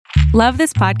Love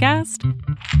this podcast?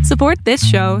 Support this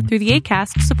show through the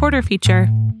Acast supporter feature.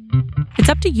 It's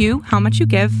up to you how much you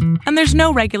give, and there's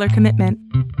no regular commitment.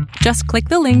 Just click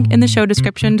the link in the show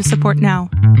description to support now.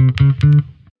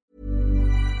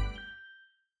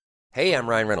 Hey, I'm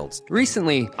Ryan Reynolds.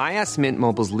 Recently, I asked Mint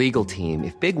Mobile's legal team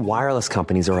if big wireless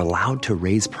companies are allowed to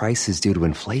raise prices due to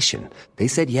inflation. They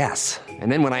said yes.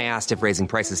 And then when I asked if raising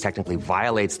prices technically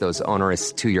violates those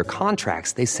onerous two-year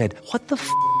contracts, they said, "What the f***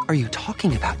 are you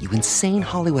talking about, you insane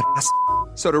Hollywood ass?"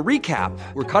 So to recap,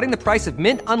 we're cutting the price of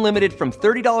Mint Unlimited from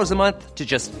 $30 a month to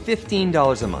just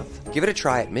 $15 a month. Give it a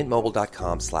try at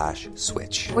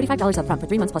mintmobile.com/switch. $45 up front for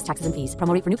 3 months plus taxes and fees.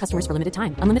 Promo rate for new customers for limited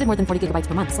time. Unlimited more than 40 gigabytes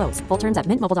per month. Slows full terms at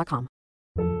mintmobile.com.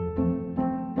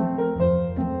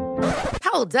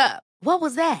 Hold up. What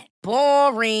was that?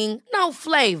 Boring. No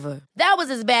flavor. That was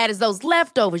as bad as those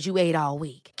leftovers you ate all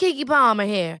week. Keke Palmer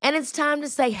here. And it's time to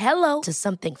say hello to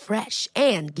something fresh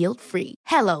and guilt-free.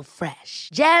 Hello Fresh.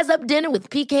 Jazz up dinner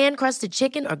with pecan-crusted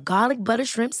chicken or garlic butter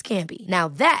shrimp scampi. Now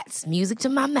that's music to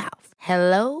my mouth.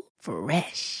 Hello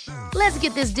Fresh. Let's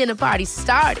get this dinner party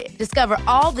started. Discover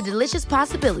all the delicious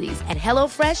possibilities at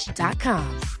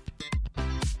hellofresh.com.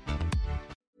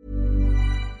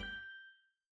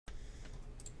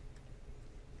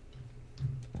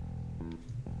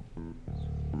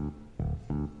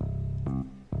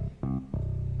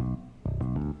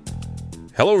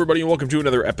 Hello, everybody, and welcome to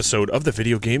another episode of the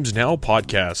Video Games Now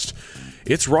podcast.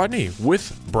 It's Rodney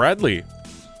with Bradley.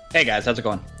 Hey guys, how's it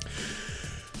going?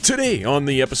 Today on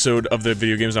the episode of the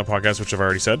Video Games Now podcast, which I've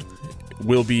already said,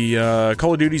 will be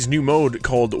Call of Duty's new mode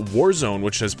called Warzone,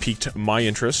 which has piqued my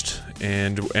interest,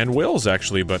 and Will's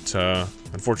actually, but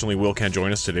unfortunately Will can't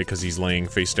join us today because he's laying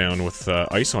face down with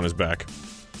ice on his back.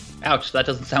 Ouch, that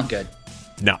doesn't sound good.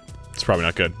 No, it's probably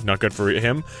not good. Not good for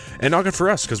him, and not good for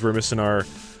us because we're missing our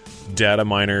data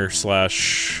miner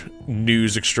 /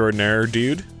 news extraordinaire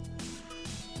dude.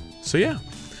 So yeah,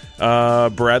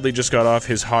 Bradley just got off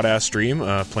his hot ass stream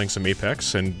playing some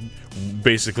Apex and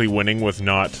basically winning with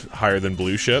not higher than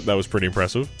blue shit. That was pretty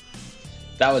impressive.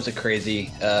 That was a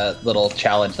crazy little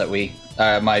challenge that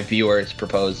my viewers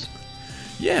proposed.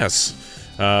 Yes.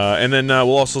 And then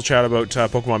we'll also chat about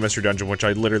Pokemon Mystery Dungeon, which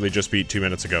I literally just beat 2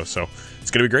 minutes ago. So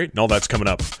it's gonna be great, and all that's coming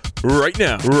up right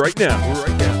now.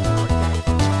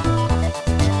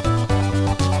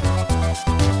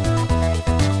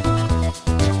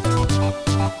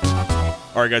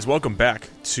 Alright guys, welcome back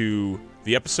to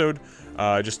the episode.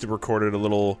 Just recorded a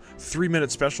little 3-minute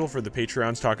special for the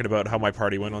Patreons talking about how my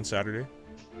party went on Saturday.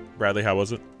 Bradley, how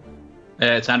was it?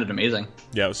 It sounded amazing.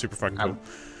 Yeah, it was super fucking cool.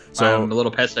 So I'm a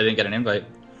little pissed I didn't get an invite.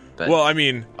 But. Well, I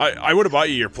mean, I would have bought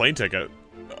you your plane ticket,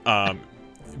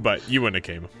 but you wouldn't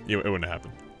have came. It wouldn't have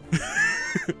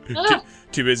happened.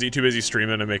 Too busy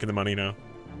streaming and making the money now.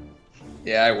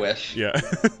 Yeah, I wish. Yeah.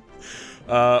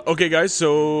 Okay, guys,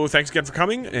 so thanks again for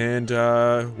coming, and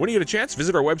when you get a chance,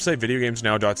 visit our website,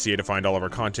 videogamesnow.ca, to find all of our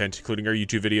content, including our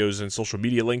YouTube videos and social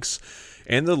media links,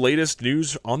 and the latest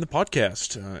news on the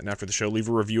podcast. And after the show, leave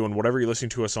a review on whatever you're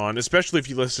listening to us on, especially if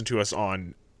you listen to us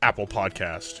on Apple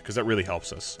Podcast, because that really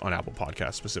helps us on Apple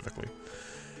Podcast specifically.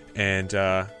 And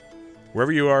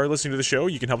wherever you are listening to the show,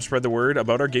 you can help spread the word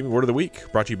about our Gaming Word of the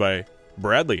Week, brought to you by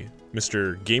Bradley,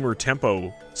 Mr. Gamer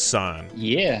Tempo San.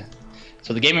 Yeah.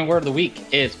 So the gaming word of the week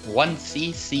is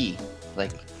 1CC,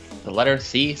 like the letter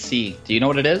CC. Do you know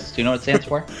what it is? Do you know what it stands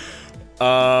for?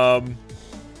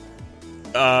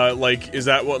 Like, is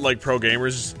that what, like, pro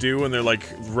gamers do when they're, like,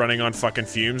 running on fucking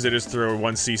fumes? They just throw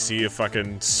 1cc of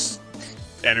fucking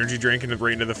energy drink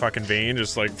right into the fucking vein,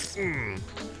 just like,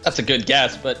 That's a good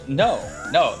guess, but no,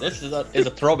 this is a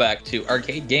throwback to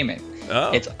arcade gaming.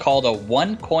 Oh. It's called a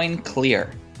one-coin clear.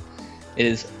 It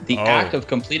is the act of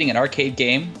completing an arcade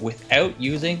game without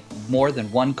using more than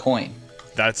one coin.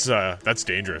 That's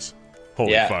dangerous.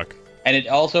 Holy fuck. And it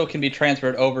also can be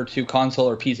transferred over to console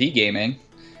or PC gaming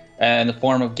in the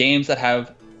form of games that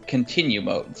have continue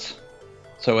modes.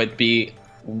 So it'd be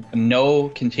no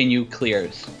continue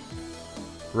clears.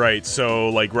 Right, so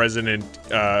like Resident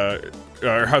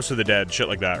or House of the Dead, shit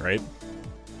like that, right?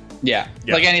 Yeah.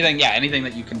 Like anything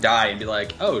that you can die and be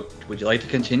like, oh, would you like to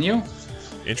continue?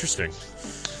 Interesting.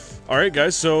 Alright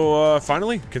guys, so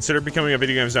finally, consider becoming a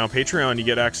Video Games Now Patreon. You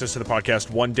get access to the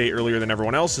podcast one day earlier than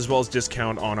everyone else, as well as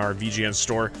discount on our VGN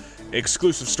store,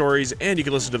 exclusive stories, and you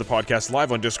can listen to the podcast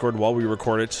live on Discord while we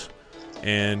record it,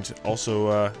 and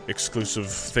also exclusive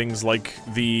things like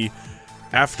the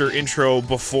after intro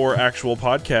before actual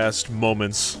podcast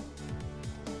moments.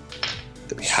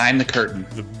 The behind the curtain.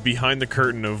 The behind the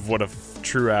curtain of what a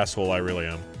true asshole I really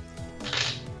am.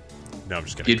 No, I'm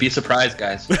just kidding. You'd be surprised,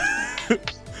 guys.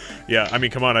 Yeah, I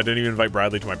mean, come on, I didn't even invite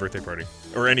Bradley to my birthday party.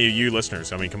 Or any of you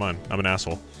listeners. I mean, come on, I'm an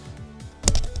asshole.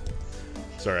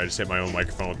 Sorry, I just hit my own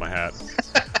microphone with my hat.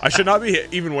 I should not be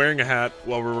even wearing a hat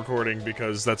while we're recording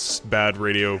because that's bad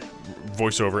radio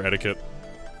voiceover etiquette.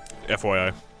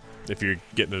 FYI, if you're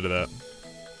getting into that.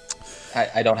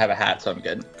 I don't have a hat, so I'm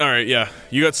good. All right, yeah,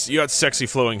 you got sexy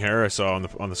flowing hair. I saw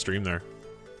on the stream there.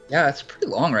 Yeah, it's pretty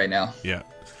long right now. Yeah.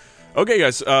 Okay,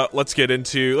 guys, let's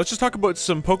just talk about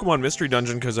some Pokemon Mystery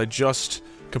Dungeon, because I just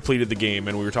completed the game,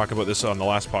 and we were talking about this on the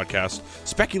last podcast,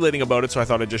 speculating about it, so I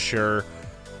thought I'd just share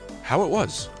how it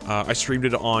was. I streamed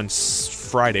it on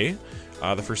Friday,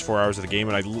 the first 4 hours of the game,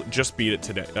 and I just beat it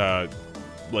today,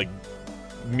 like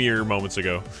mere moments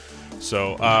ago.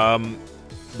 So,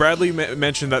 Bradley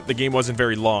mentioned that the game wasn't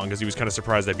very long, because he was kind of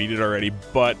surprised I beat it already,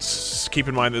 but keep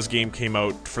in mind this game came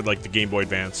out for like the Game Boy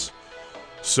Advance,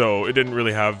 so it didn't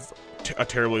really have a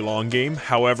terribly long game.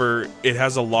 However, it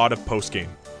has a lot of post-game,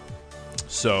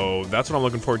 so that's what I'm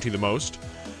looking forward to the most.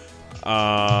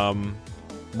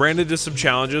 Brandon did some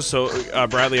challenges, so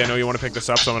Bradley, I know you want to pick this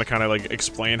up, so I'm going to kind of like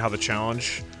explain how the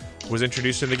challenge was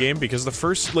introduced in the game, because the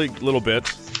first like little bit...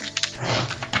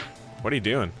 What are you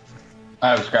doing?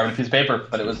 I was grabbing a piece of paper,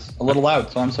 but it was a little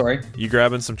loud, so I'm sorry. You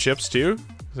grabbing some chips too?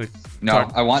 Like,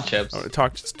 no, I want chips.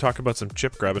 Talk about some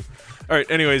chip grabbing. All right.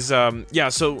 Anyways, yeah.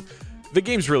 So the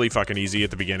game's really fucking easy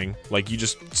at the beginning. Like, you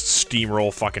just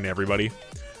steamroll fucking everybody.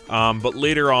 But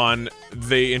later on,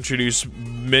 they introduce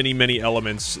many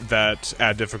elements that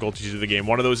add difficulty to the game.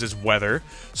 One of those is weather.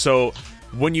 So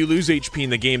when you lose HP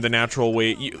in the game, the natural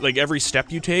way, like every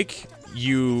step you take,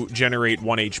 you generate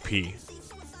 1 HP.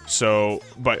 So,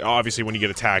 but obviously when you get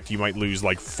attacked, you might lose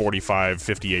like 45,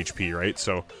 50 HP, right?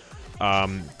 So,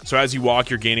 so as you walk,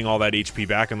 you're gaining all that HP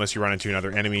back unless you run into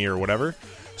another enemy or whatever.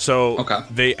 So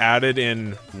they added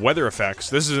in weather effects.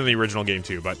 This is in the original game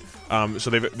too, but so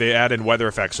they add in weather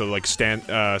effects. So like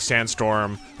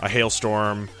sandstorm, a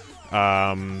hailstorm,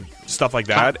 stuff like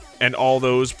that, and all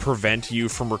those prevent you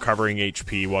from recovering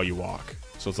HP while you walk.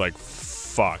 So it's like,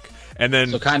 fuck. And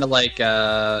then, so kind of like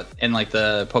in like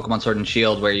the Pokemon Sword and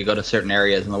Shield, where you go to certain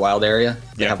areas in the wild area,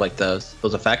 they have like those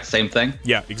effects. Same thing.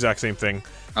 Yeah, exact same thing.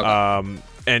 Okay.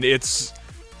 And it's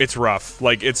rough.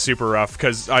 Like, it's super rough,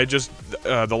 because I just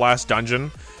the last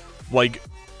dungeon, like,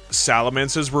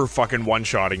 Salamences were fucking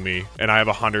one-shotting me, and I have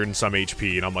 100 and some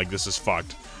HP, and I'm like, this is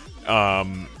fucked.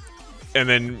 And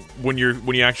then when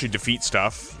you actually defeat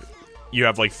stuff, you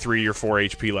have like 3 or 4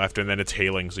 HP left, and then it's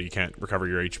hailing, so you can't recover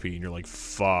your HP, and you're like,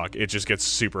 fuck. It just gets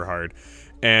super hard.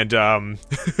 And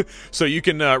so you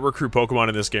can recruit Pokemon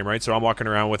in this game, right? So I'm walking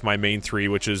around with my main 3,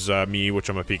 which is me, which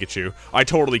I'm a Pikachu. I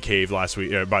totally caved last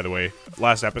week, by the way.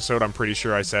 Last episode, I'm pretty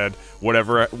sure I said,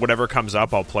 whatever comes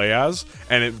up, I'll play as,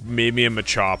 and it made me a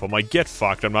Machop. I'm like, get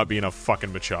fucked. I'm not being a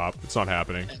fucking Machop. It's not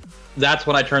happening. That's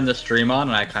when I turned the stream on,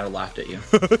 and I kind of laughed at you.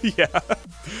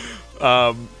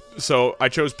 Yeah. So I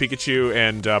chose Pikachu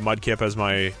and Mudkip as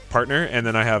my partner, and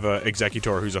then I have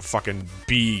Executor, who's a fucking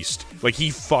beast. Like, he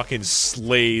fucking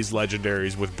slays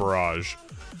legendaries with Barrage.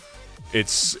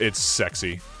 It's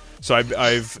sexy. So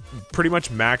I've pretty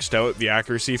much maxed out the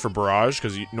accuracy for Barrage,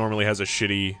 because he normally has a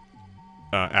shitty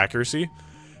accuracy,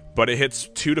 but it hits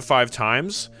 2 to 5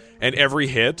 times, and every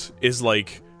hit is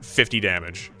like 50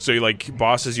 damage. So like,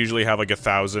 bosses usually have like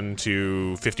 1,000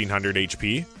 to 1,500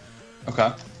 HP.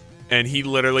 Okay. And he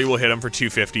literally will hit him for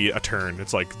 250 a turn.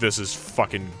 It's like, this is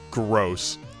fucking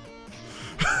gross.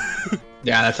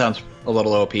 Yeah, that sounds a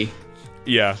little OP.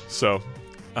 Yeah, so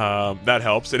that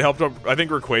helps. It helped. I think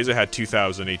Rayquaza had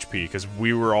 2,000 HP, because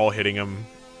we were all hitting him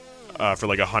for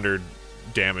like 100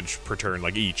 damage per turn,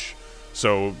 like each.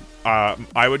 So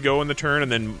I would go in the turn,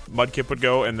 and then Mudkip would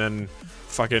go, and then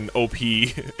fucking OP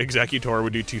Executor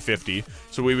would do 250.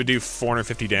 So we would do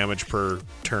 450 damage per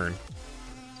turn.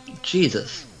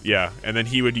 Jesus. Yeah, and then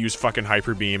he would use fucking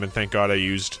Hyper Beam, and thank God I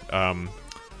used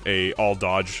a all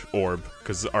dodge orb,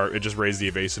 because it just raised the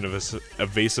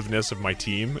evasiveness of my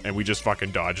team, and we just fucking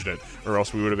dodged it, or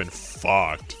else we would have been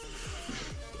fucked.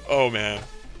 Oh man.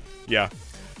 Yeah.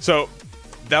 So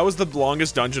that was the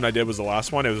longest dungeon I did, was the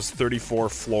last one. It was 34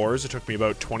 floors. It took me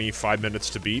about 25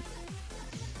 minutes to beat.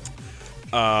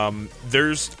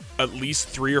 There's at least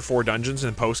 3 or 4 dungeons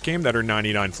in post-game that are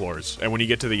 99 floors, and when you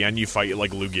get to the end, you fight like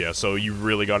Lugia, so you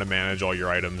really got to manage all your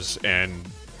items, and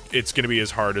it's going to be as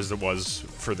hard as it was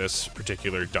for this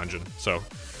particular dungeon. So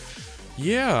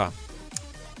yeah.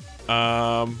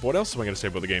 What else am I going to say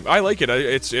about the game? I like it.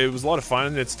 It was a lot of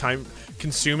fun. It's time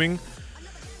consuming.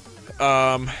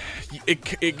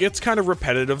 It gets kind of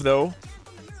repetitive, though.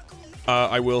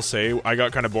 I will say I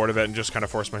got kind of bored of it and just kind of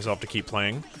forced myself to keep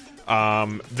playing.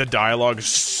 The dialogue is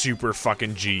super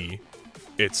fucking G.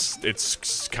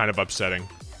 it's kind of upsetting.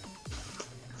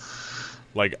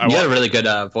 Like You had really good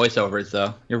voiceovers,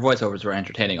 though. Your voiceovers were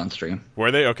entertaining on stream.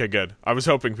 Were they? Okay, good. I was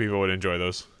hoping people would enjoy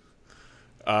those.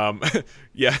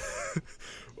 Yeah.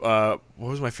 What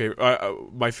was my favorite?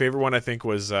 My favorite one, I think,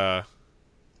 was I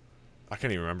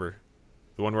can't even remember.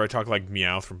 The one where I talk like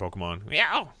Meowth from Pokemon.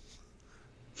 Meow.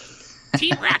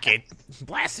 Team Rocket,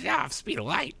 blast it off, speed of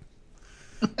light.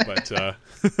 But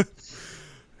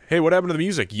hey, what happened to the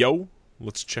music? Yo,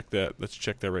 let's check that. Let's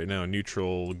check that right now.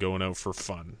 Neutral going out for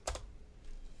fun.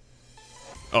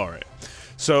 All right.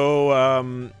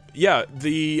 So yeah,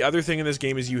 the other thing in this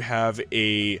game is you have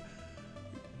a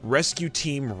rescue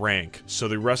team rank. So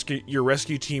your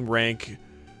rescue team rank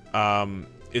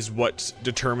is what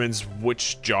determines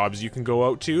which jobs you can go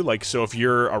out to. Like, so if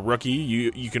you're a rookie,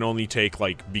 you can only take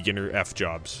like beginner F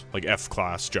jobs, like F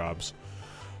class jobs.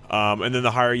 And then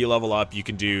the higher you level up, you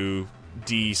can do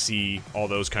D, C, all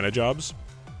those kind of jobs.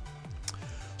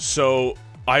 So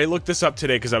I looked this up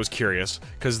today because I was curious,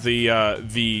 because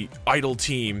the idle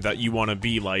team that you want to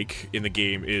be like in the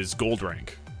game is gold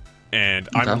rank. And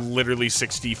okay. I'm literally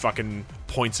 60 fucking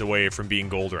points away from being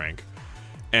gold rank.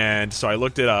 And so I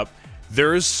looked it up.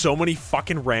 There's so many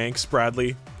fucking ranks,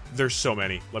 Bradley. There's so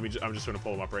many. I'm just going to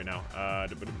pull them up right now.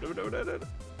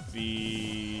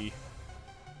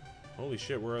 Holy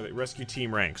shit, where are they? Rescue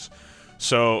team ranks.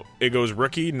 So it goes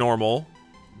rookie, normal,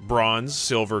 bronze,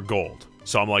 silver, gold.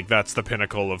 So I'm like, that's the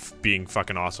pinnacle of being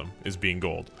fucking awesome, is being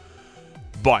gold.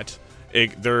 But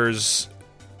there's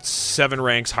 7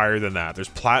 ranks higher than that. There's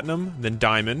platinum, then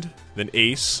diamond, then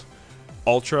ace,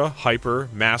 ultra, hyper,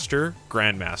 master,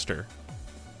 grandmaster.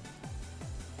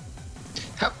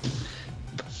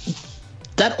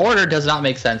 That order does not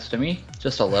make sense to me.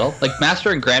 Just a little. Like,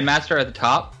 master and grandmaster at the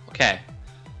top. Okay.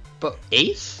 But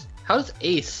ace? How does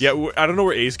ace? Yeah, I don't know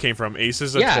where ace came from. Ace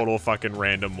is a total fucking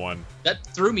random one. That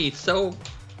threw me so...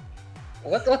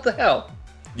 What the hell?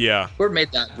 Yeah. Whoever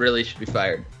made that really should be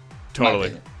fired.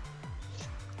 Totally.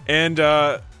 And,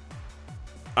 I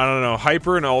don't know.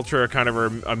 Hyper and ultra are kind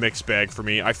of a mixed bag for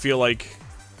me. I feel like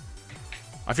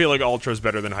ultra is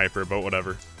better than hyper, but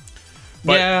whatever.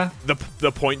 But yeah.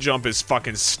 The point jump is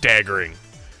fucking staggering.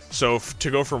 So to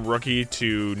go from rookie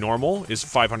to normal is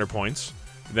 500 points.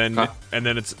 And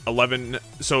then it's 11.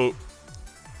 So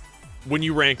when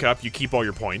you rank up, you keep all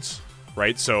your points,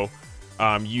 right? So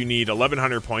you need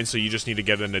 1,100 points, so you just need to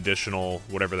get an additional,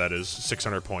 whatever that is,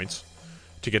 600 points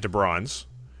to get to bronze.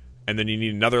 And then you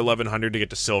need another 1,100 to get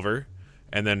to silver.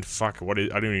 And then, I don't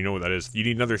even know what that is. You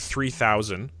need another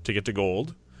 3,000 to get to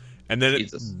gold. And then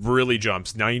it really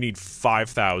jumps. Now you need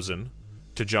 5,000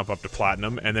 to jump up to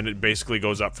platinum, and then it basically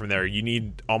goes up from there. You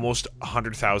need almost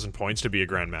 100,000 points to be a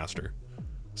grandmaster.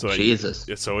 So Jesus.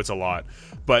 So it's a lot.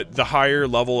 But the higher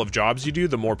level of jobs you do,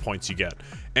 the more points you get.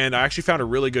 And I actually found a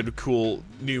really good, cool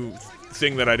new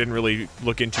thing that I didn't really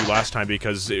look into last time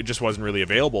because it just wasn't really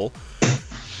available.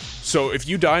 So if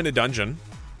you die in a dungeon,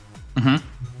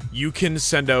 you can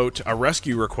send out a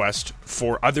rescue request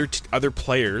for other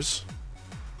players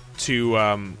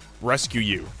to rescue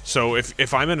you. So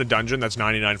if I'm in a dungeon that's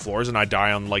 99 floors and I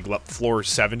die on like floor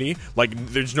 70, like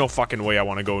there's no fucking way I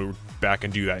want to go back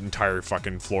and do that entire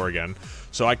fucking floor again.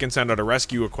 So I can send out a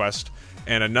rescue request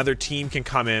and another team can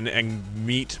come in and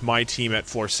meet my team at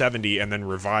floor 70 and then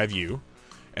revive you.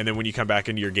 And then when you come back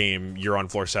into your game, you're on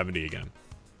floor 70 again.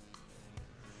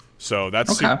 So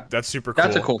that's super cool.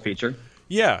 That's a cool feature.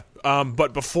 Yeah,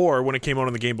 but before, when it came out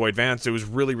on the Game Boy Advance, it was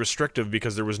really restrictive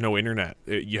because there was no internet.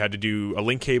 You had to do a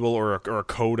link cable or a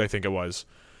code, I think it was.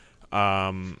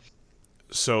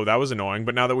 So that was annoying.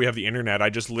 But now that we have the internet, I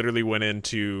just literally went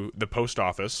into the post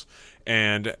office,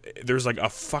 and there's like a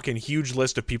fucking huge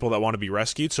list of people that want to be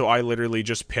rescued. So I literally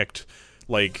just picked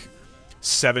like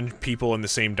 7 people in the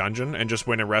same dungeon and just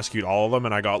went and rescued all of them,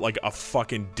 and I got like a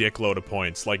fucking dickload of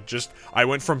points. I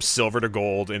went from silver to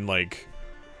gold in like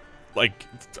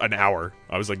an hour.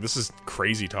 I was like, this is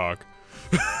crazy talk.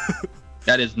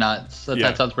 That is nuts.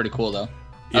 That sounds pretty cool though.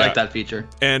 I like that feature.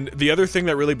 And the other thing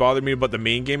that really bothered me about the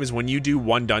main game is when you do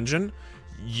one dungeon,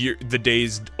 the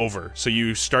day's over. So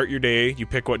you start your day, you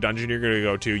pick what dungeon you're going to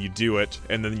go to, you do it,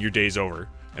 and then your day's over.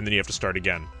 And then you have to start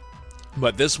again.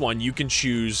 But this one, you can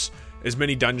choose as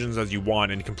many dungeons as you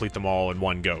want and complete them all in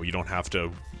one go. You don't have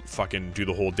to fucking do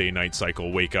the whole day-night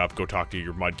cycle, wake up, go talk to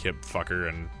your mudkip fucker,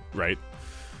 and right?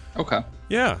 Okay.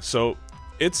 Yeah, so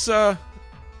it's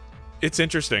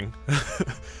interesting.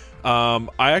 I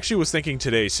actually was thinking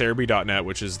today, Cerebi.net,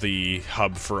 which is the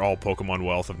hub for all Pokemon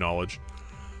wealth of knowledge.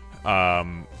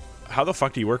 How the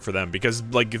fuck do you work for them? Because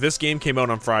like this game came out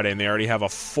on Friday and they already have a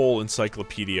full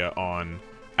encyclopedia on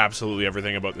absolutely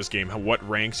everything about this game. What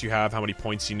ranks you have, how many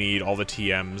points you need, all the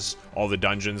TMs, all the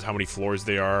dungeons, how many floors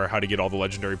they are, how to get all the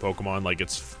legendary Pokemon. Like,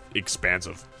 it's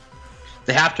expansive.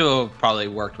 They have to have probably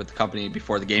worked with the company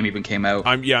before the game even came out.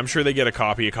 I'm sure they get a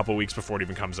copy a couple weeks before it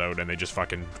even comes out, and they just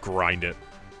fucking grind it.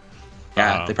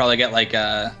 Yeah, they probably get like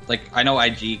I know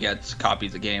IG gets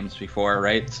copies of games before,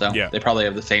 right? So yeah. They probably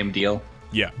have the same deal.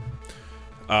 Yeah.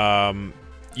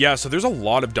 Yeah, so there's a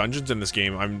lot of dungeons in this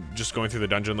game. I'm just going through the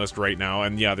dungeon list right now,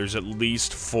 and yeah, there's at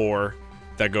least 4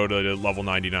 that go to level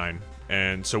 99.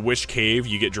 And so Wish Cave,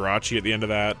 you get Jirachi at the end of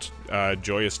that.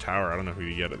 Joyous Tower, I don't know who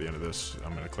you get at the end of this.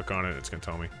 I'm going to click on it, it's going to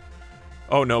tell me.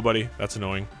 Oh, nobody. That's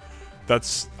annoying. I'm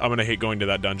going to hate going to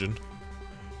that dungeon.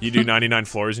 You do 99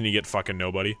 floors and you get fucking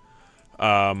nobody.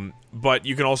 But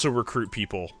you can also recruit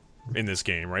people in this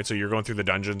game, right? So you're going through the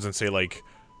dungeons and say, like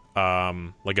a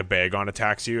Bagon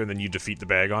attacks you, and then you defeat the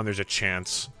Bagon, there's a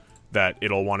chance that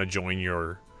it'll want to join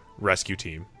your rescue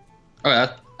team. Oh,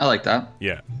 yeah. I like that.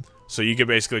 Yeah. So you can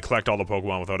basically collect all the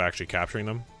Pokemon without actually capturing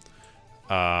them.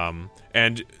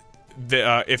 And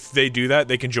if they do that,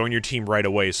 they can join your team right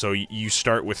away. So you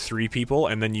start with 3 people,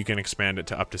 and then you can expand it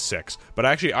to up to 6. But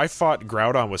actually, I fought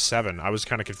Groudon with 7. I was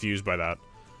kind of confused by that.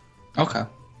 Okay.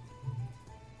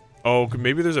 Oh,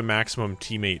 maybe there's a maximum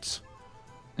teammates.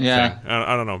 Yeah.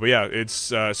 I don't know. But yeah, it's...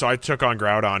 so I took on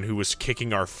Groudon, who was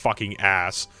kicking our fucking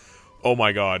ass. Oh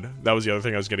my god. That was the other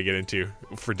thing I was going to get into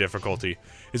for difficulty.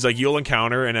 It's like you'll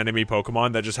encounter an enemy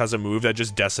Pokemon that just has a move that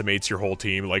just decimates your whole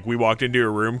team. Like, we walked into a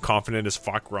room confident as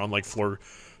fuck. We're on, like, floor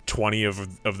 20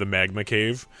 of the Magma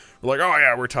Cave. We're like, oh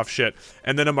yeah, we're tough shit.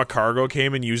 And then a Macargo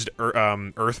came and used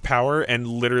Earth Power and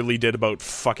literally did about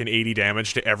fucking 80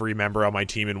 damage to every member on my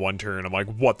team in one turn. I'm like,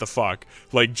 what the fuck?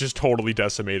 Like, just totally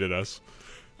decimated us.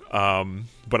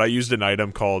 But I used an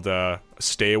item called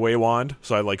Stay Away Wand.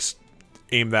 So I, like...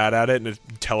 aimed that at it and it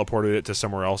teleported it to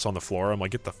somewhere else on the floor. I'm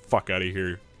like, get the fuck out of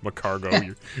here, Macargo.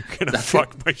 You're gonna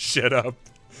fuck my shit up.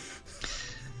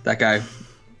 That guy.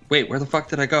 Wait, where the fuck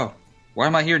did I go? Why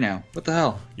am I here now? What the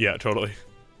hell? Yeah, totally.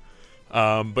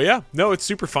 But yeah, no, it's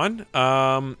super fun.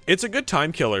 It's a good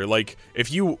time killer. Like,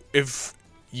 if you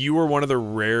were one of the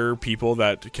rare people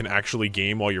that can actually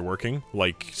game while you're working,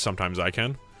 like sometimes I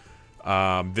can,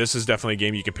 this is definitely a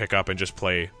game you can pick up and just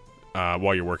play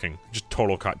while you're working. Just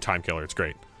total time killer. It's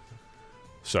great.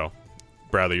 So,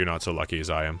 Bradley, you're not so lucky as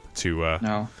I am to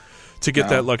get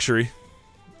that luxury.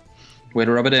 Way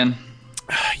to rub it in.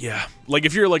 Yeah, like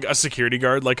if you're like a security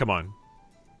guard, like come on,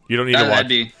 you don't need to walk.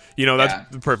 That's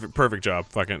the perfect job.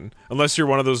 Fucking unless you're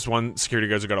one of those security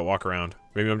guards who got to walk around.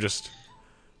 Maybe I'm just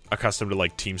accustomed to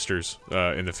like Teamsters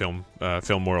in the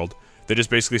film world. They just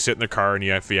basically sit in the car, and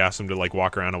if you ask them to like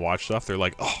walk around and watch stuff, they're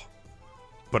like, oh.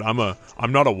 But I'm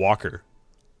not a walker.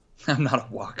 I'm not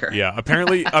a walker. Yeah,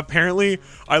 apparently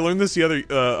I learned this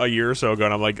a year or so ago,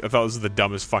 and I thought this was the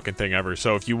dumbest fucking thing ever.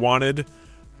 So if you wanted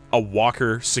a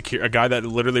walker, a guy that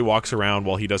literally walks around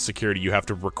while he does security, you have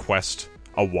to request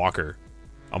a walker.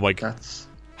 I'm like,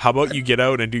 how about you get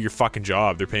out and do your fucking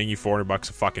job? They're paying you $400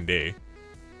 a fucking day.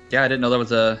 Yeah, I didn't know that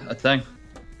was a thing.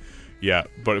 Yeah,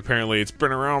 but apparently it's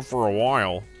been around for a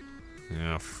while.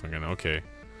 Yeah, fucking okay.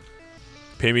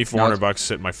 Pay me $400 to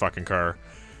sit in my fucking car.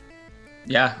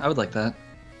 Yeah, I would like that.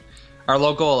 Our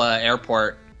local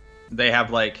airport, they have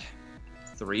like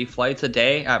 3 flights a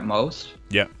day at most.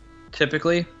 Yeah.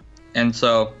 Typically. And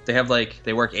so they have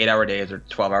they work 8-hour days or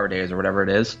 12-hour days or whatever it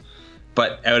is.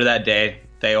 But out of that day,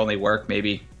 they only work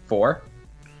maybe 4.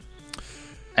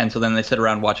 And so then they sit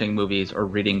around watching movies or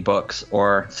reading books,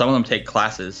 or some of them take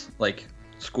classes, like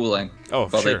schooling. Oh,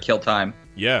 while sure. They kill time.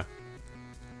 Yeah.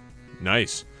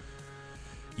 Nice.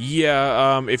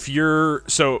 Yeah,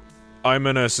 so I'm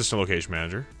an assistant location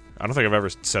manager. I don't think I've ever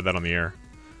said that on the air.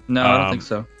 No, I don't think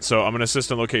so. So I'm an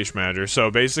assistant location manager.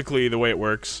 So basically the way it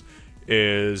works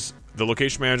is the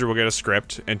location manager will get a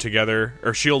script, and together,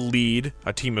 or she'll lead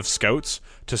a team of scouts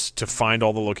to find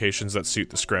all the locations that suit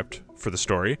the script for the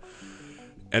story.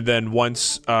 And then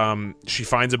once she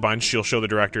finds a bunch, she'll show the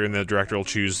director, and the director will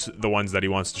choose the ones that he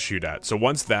wants to shoot at. So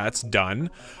once that's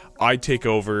done, I take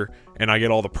over and I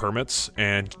get all the permits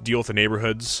and deal with the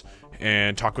neighborhoods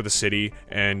and talk with the city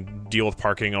and deal with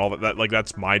parking and all that. Like,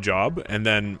 that's my job. And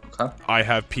then I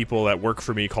have people that work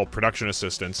for me called production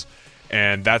assistants,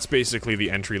 and that's basically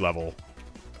the entry level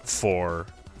for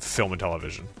film and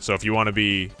television. So if you want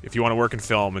to work in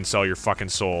film and sell your fucking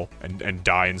soul and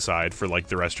die inside for like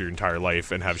the rest of your entire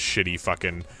life and have shitty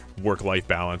fucking work-life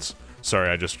balance. Sorry,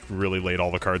 I just really laid all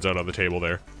the cards out on the table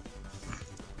there.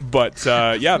 But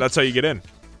yeah, that's how you get in.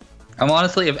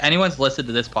 Honestly, if anyone's listened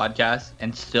to this podcast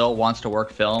and still wants to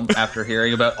work film after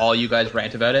hearing about all you guys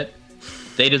rant about it,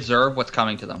 They deserve what's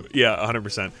coming to them. Yeah,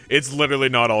 100%. It's literally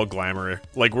not all glamour.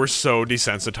 Like, we're so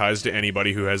desensitized to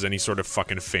anybody who has any sort of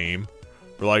fucking fame.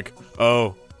 We're like,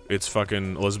 oh, it's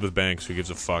fucking Elizabeth Banks. Who gives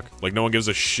a fuck? Like, no one gives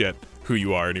a shit who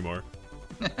you are anymore.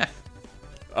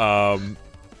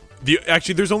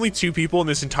 Actually, there's only two people in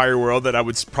this entire world that I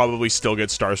would probably still get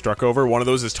starstruck over. One of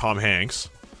those is Tom Hanks.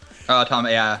 Tom,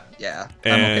 yeah.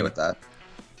 I'm okay with that.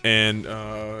 And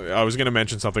I was going to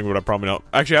mention something, but I probably not.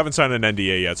 Actually, I haven't signed an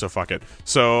NDA yet, so fuck it.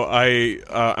 So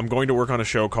I'm going to work on a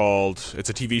show it's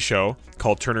a TV show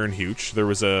called Turner and Hooch. There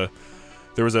was a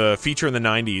feature in the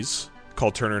 90s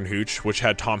called Turner and Hooch, which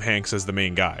had Tom Hanks as the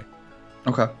main guy.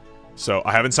 Okay. So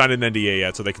I haven't signed an NDA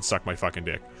yet, so they can suck my fucking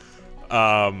dick.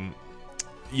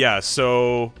 Yeah,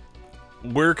 so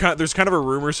there's kind of a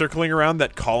rumor circling around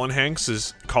that Colin Hanks,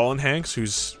 who's Tom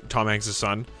Hanks'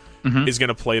 son, is going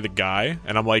to play the guy.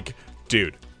 And I'm like,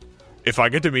 dude, if I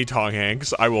get to meet Tom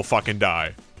Hanks, I will fucking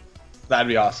die. That'd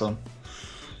be awesome.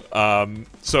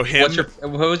 So him...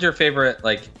 What was your favorite,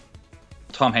 like,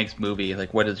 Tom Hanks movie?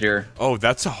 Like, what is your... Oh,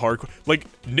 that's a hard... Like,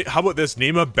 how about this?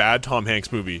 Name a bad Tom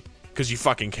Hanks movie. Because you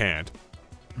fucking can't.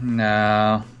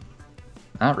 No.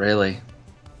 Not really.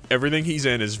 Everything he's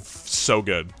in is so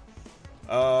good.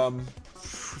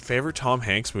 Favorite Tom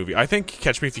Hanks movie? I think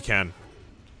Catch Me If You Can.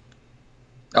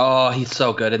 Oh, he's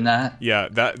so good in that. Yeah,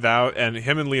 that and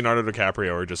him and Leonardo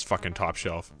DiCaprio are just fucking top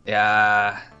shelf.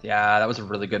 Yeah, that was a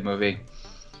really good movie.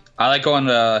 I like going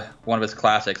to one of his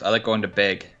classics. I like going to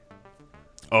Big.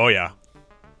 Oh yeah.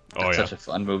 That's such a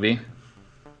fun movie.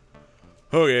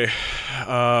 Okay,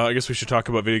 I guess we should talk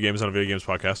about video games on a video games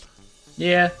podcast.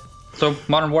 Yeah. So,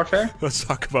 Modern Warfare? Let's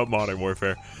talk about Modern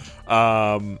Warfare.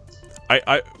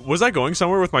 I was I going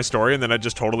somewhere with my story and then I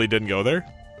just totally didn't go there?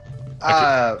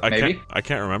 Maybe. I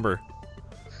can't remember.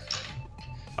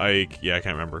 I can't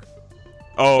remember.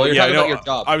 Oh, well, yeah, about your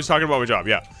job. I was talking about my job,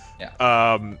 yeah.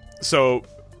 Yeah. So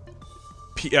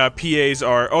PAs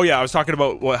are... Oh, yeah, I was talking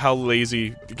about how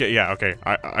lazy... Yeah, okay,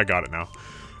 I got it now.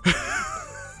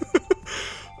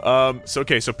 So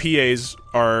PAs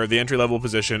are the entry-level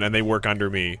position, and they work under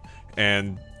me.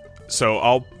 And so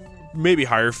I'll maybe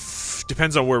hire...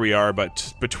 depends on where we are,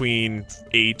 but between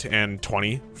 8 and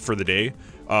 20 for the day.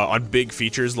 On big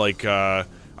features like... I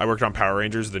worked on Power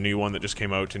Rangers, the new one that just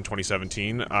came out in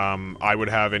 2017. I would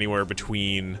have anywhere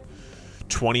between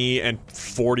 20 and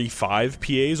 45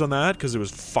 PAs on that because it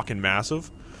was fucking massive.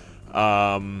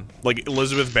 Like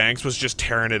Elizabeth Banks was just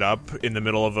tearing it up in the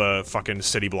middle of a fucking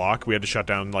city block. We had to shut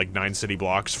down like 9 city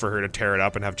blocks for her to tear it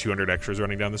up and have 200 extras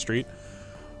running down the street.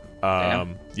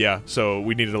 Yeah, so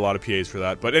we needed a lot of PAs for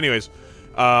that. But anyways,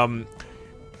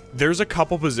 there's a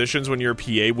couple positions when you're a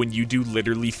PA when you do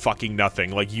literally fucking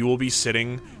nothing. Like, you will be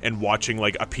sitting and watching,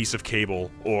 like, a piece of cable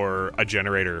or a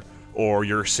generator, or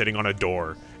you're sitting on a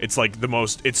door. It's, like,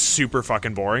 it's super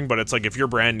fucking boring, but it's like, if you're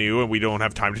brand new and we don't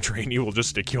have time to train you, we'll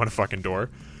just stick you on a fucking door.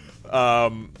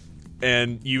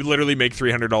 And you literally make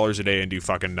 $300 a day and do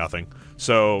fucking nothing.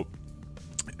 So...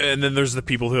 And then there's the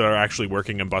people who are actually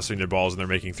working and busting their balls and they're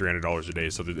making $300 a day,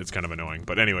 so it's kind of annoying.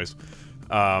 But anyways,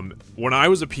 when I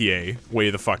was a PA, way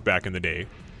the fuck back in the day,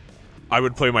 I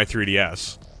would play my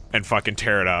 3DS and fucking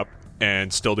tear it up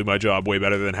and still do my job way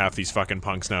better than half these fucking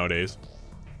punks nowadays.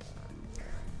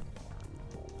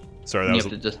 Sorry, that you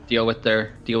have to just deal with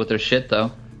their shit,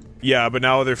 though. Yeah, but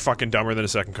now they're fucking dumber than a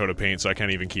second coat of paint, so I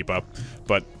can't even keep up.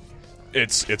 But...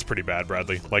 It's pretty bad,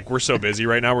 Bradley. Like, we're so busy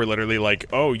right now, we're literally like,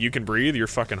 oh, you can breathe? You're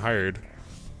fucking hired.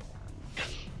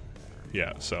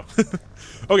 Yeah, so.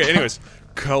 Okay, anyways.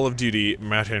 Call of Duty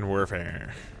Modern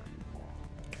Warfare.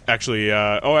 Actually,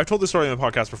 I've told this story on the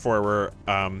podcast before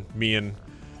where me and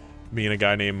a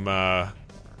guy named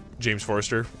James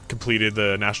Forrester completed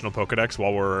the National Pokedex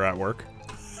while we were at work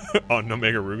on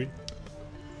Omega Ruby.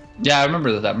 Yeah, I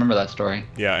remember that story.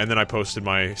 Yeah, and then I posted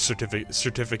my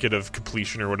certificate of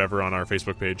completion or whatever on our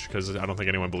Facebook page because I don't think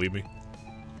anyone believed me.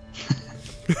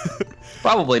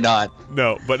 Probably not.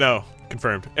 No,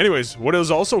 confirmed. Anyways, what is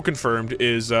also confirmed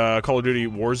is Call of Duty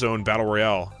Warzone Battle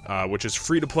Royale, which is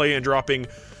free to play and dropping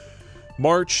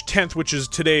March 10th, which is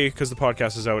today because the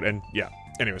podcast is out. And yeah,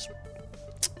 anyways,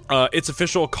 it's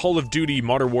official. Call of Duty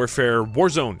Modern Warfare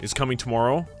Warzone is coming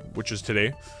tomorrow, which is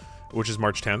today, which is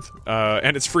March 10th,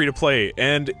 and it's free to play,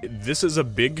 and this is a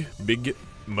big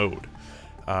mode.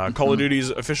 Call of Duty's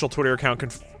official Twitter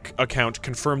account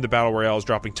confirmed the Battle Royale is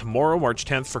dropping tomorrow, March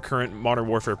 10th, for current Modern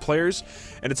Warfare players,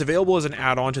 and it's available as an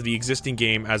add-on to the existing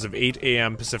game as of 8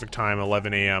 a.m. Pacific Time,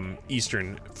 11 a.m.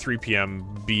 Eastern, 3 p.m.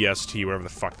 BST, whatever the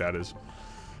fuck that is.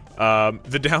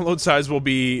 The download size will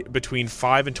be between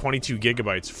 5 and 22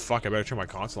 gigabytes. Fuck, I better turn my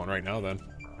console on right now, then.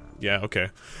 Yeah, okay.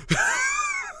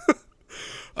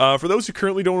 For those who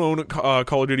currently don't own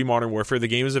Call of Duty Modern Warfare, the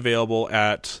game is available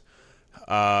at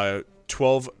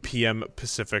 12 p.m.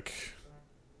 Pacific.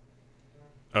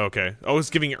 Okay. Oh, it's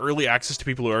giving early access to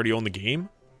people who already own the game?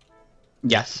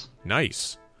 Yes.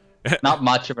 Nice. Not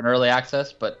much of an early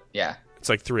access, but yeah. It's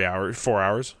like 4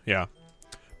 hours. Yeah.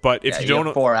 But if you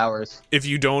don't 4 hours. If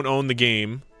you don't own the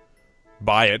game,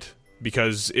 buy it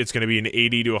because it's going to be an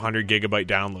 80 to 100 gigabyte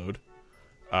download.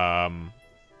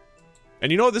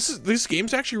 And you know, this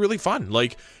game's actually really fun.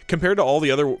 Like, compared to all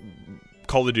the other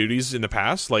Call of Duties in the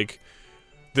past, like,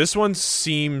 this one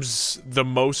seems the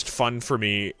most fun for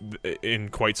me in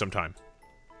quite some time.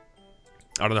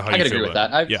 I don't know how you feel. I could agree with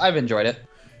that. I've enjoyed it.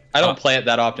 I don't play it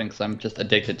that often because I'm just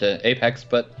addicted to Apex,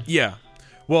 but... Yeah.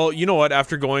 Well, you know what?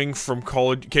 After going from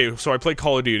so I played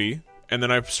Call of Duty, and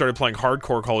then I started playing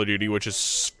hardcore Call of Duty, which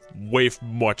is way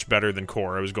much better than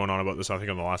core. I was going on about this, I think,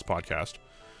 on the last podcast.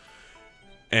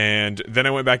 And then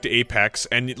I went back to Apex,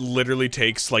 and it literally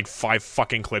takes like 5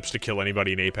 fucking clips to kill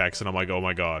anybody in Apex, and I'm like, oh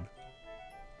my god.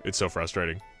 It's so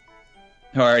frustrating.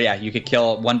 Or yeah, you could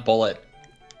kill one bullet.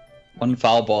 One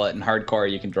foul bullet in hardcore,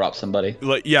 you can drop somebody.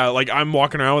 Like, yeah, like I'm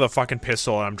walking around with a fucking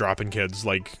pistol and I'm dropping kids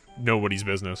like nobody's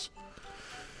business.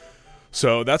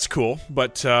 So that's cool.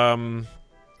 But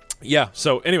yeah.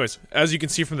 So, anyways, as you can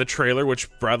see from the trailer, which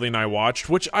Bradley and I watched,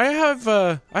 which I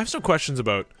have some questions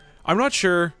about. I'm not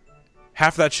sure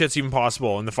half that shit's even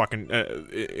possible in the fucking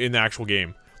in the actual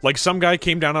game. Like, some guy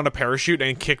came down on a parachute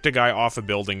and kicked a guy off a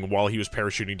building while he was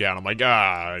parachuting down. I'm like,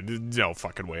 no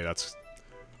fucking way.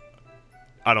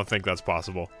 I don't think that's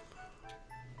possible.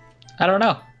 I don't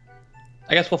know.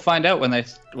 I guess we'll find out when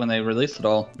they release it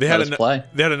all. They had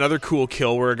another cool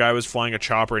kill where a guy was flying a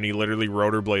chopper and he literally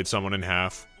rotorbladed someone in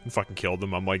half and fucking killed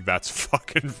them. I'm like, that's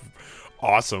fucking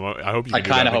awesome. I hope you can do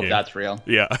that. I kind of hope that's real.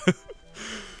 Yeah.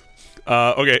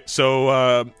 Okay,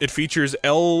 so it features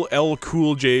LL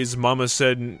Cool J's Mama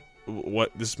Said...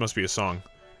 What? This must be a song.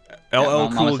 LL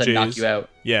Cool J's... Knock You Out.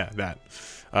 Yeah, that.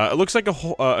 It looks like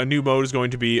a new mode is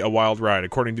going to be a wild ride.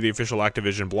 According to the official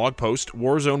Activision blog post,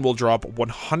 Warzone will drop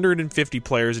 150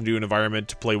 players into an environment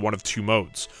to play one of 2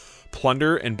 modes,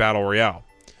 Plunder and Battle Royale.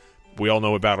 We all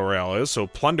know what Battle Royale is. So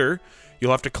Plunder,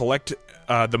 you'll have to collect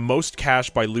the most cash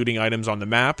by looting items on the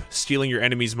map, stealing your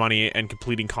enemy's money, and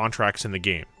completing contracts in the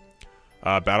game.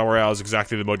 Battle Royale is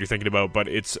exactly the mode you're thinking about, but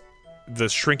it's the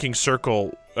shrinking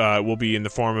circle will be in the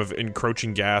form of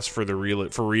encroaching gas for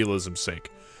realism's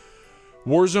sake.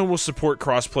 Warzone will support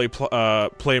cross-play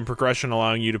play and progression,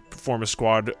 allowing you to form a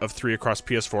squad of 3 across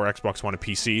PS4, Xbox One, and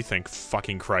PC. Thank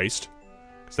fucking Christ.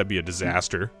 Because that'd be a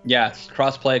disaster. Yeah, it's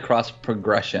cross-play,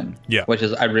 cross-progression. Yeah. Which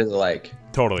is I really like.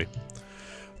 Totally.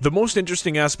 The most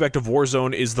interesting aspect of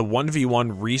Warzone is the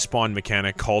 1v1 respawn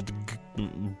mechanic called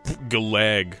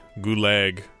Gulag.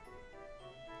 Gulag.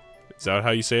 Is that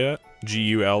how you say that?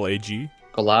 G-U-L-A-G?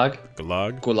 Gulag?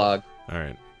 Gulag? Gulag.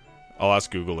 Alright. I'll ask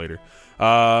Google later.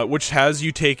 Which has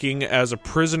you taking as a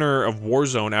prisoner of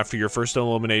Warzone after your first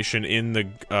elimination in the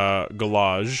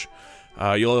Gulag.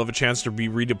 You'll have a chance to be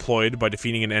redeployed by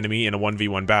defeating an enemy in a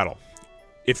 1v1 battle.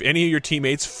 If any of your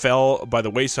teammates fell by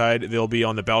the wayside, they'll be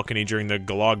on the balcony during the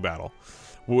Gulag battle,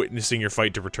 witnessing your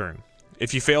fight to return.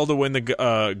 If you fail to win the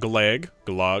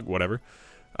Gulag, whatever,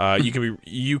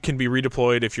 you can be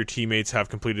redeployed if your teammates have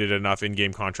completed enough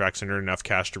in-game contracts and earned enough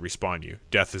cash to respawn you.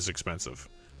 Death is expensive.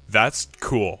 That's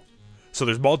cool. So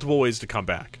there's multiple ways to come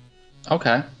back.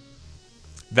 Okay.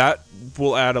 That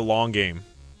will add a long game.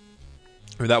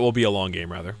 Or that will be a long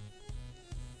game, rather.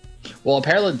 Well,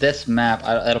 apparently this map,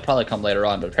 it'll probably come later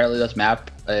on, but apparently this map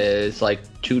is like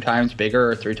 2 times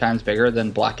bigger or 3 times bigger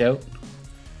than Blackout.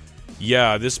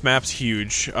 Yeah, this map's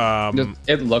huge.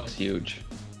 It looks huge.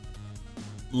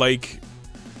 Like,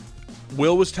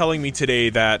 Will was telling me today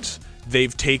that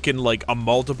they've taken like a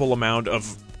multiple amount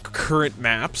of current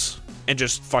maps and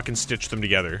just fucking stitched them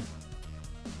together.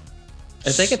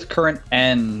 I think it's current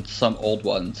and some old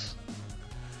ones.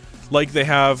 Like they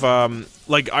have,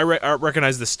 like I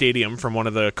recognize the stadium from one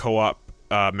of the co-op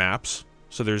maps.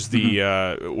 So there's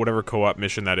the whatever co-op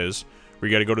mission that is, where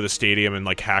you got to go to the stadium and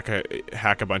like hack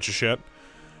a bunch of shit.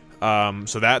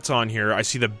 So that's on here. I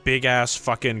see the big ass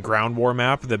fucking ground war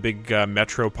map, the big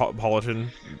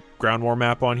metropolitan ground war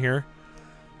map on here.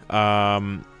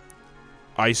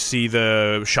 I see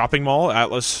the shopping mall,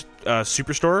 Atlas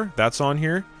Superstore. That's on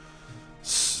here.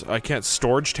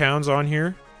 Storage Town's on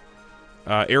here.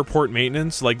 Airport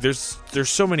maintenance. Like there's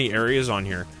so many areas on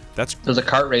here. There's a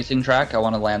kart racing track. I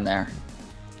want to land there.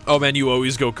 Oh man, you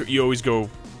always go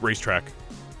racetrack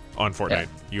on Fortnite. Yeah.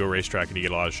 You go racetrack and you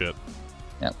get a lot of shit.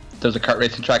 Yeah. There's a kart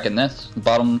racing track in this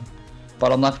bottom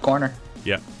left corner.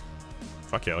 Yeah.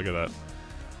 Fuck yeah, look at that.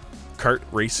 Kart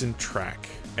racing track.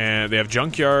 And they have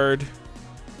Junkyard.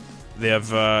 They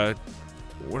have I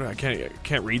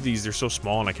can't read these. They're so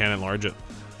small and I can't enlarge it.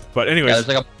 But anyways,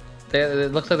 yeah,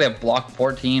 it looks like they have Block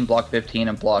 14, Block 15,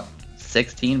 and Block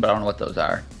 16, but I don't know what those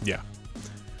are. Yeah.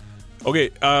 Okay.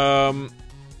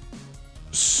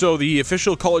 So the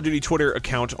official Call of Duty Twitter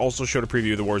account also showed a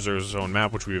preview of the Warzone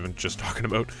map, which we've been just talking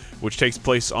about, which takes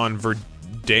place on Verdansk.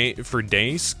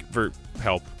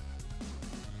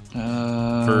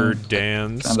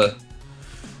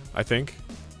 I think.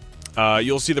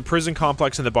 You'll see the prison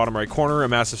complex in the bottom right corner, a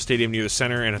massive stadium near the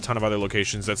center, and a ton of other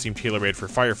locations that seem tailor-made for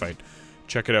firefight.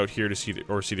 Check it out here to see the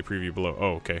preview below.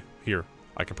 Oh, okay. Here.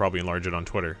 I can probably enlarge it on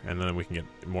Twitter, and then we can get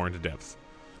more into depth.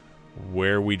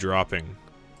 Where are we dropping?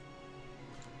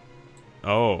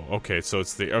 Oh, okay. So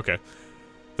it's the... Okay.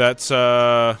 That's,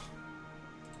 I'm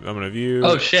gonna view...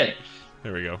 Oh, shit.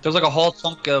 There we go. There's like a whole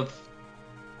chunk of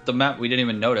the map we didn't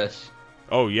even notice.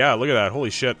 Oh, yeah. Look at that. Holy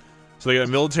shit. So they got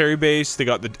a military base, they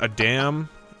got a dam,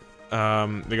 they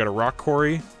got a rock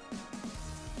quarry,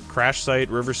 crash site,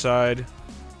 riverside,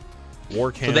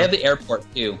 war camp. So they have the airport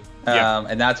too, Yeah.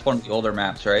 And that's one of the older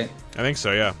maps, right? I think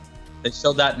so, yeah. They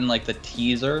showed that in like the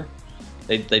teaser.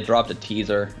 They dropped a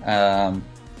teaser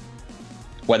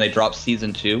when they dropped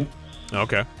Season 2.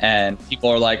 Okay. And people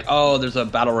are like, oh, there's a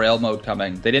Battle Royale mode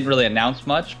coming. They didn't really announce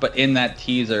much, but in that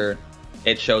teaser,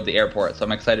 it showed the airport. So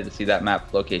I'm excited to see that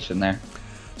map location there.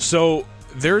 So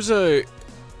there's a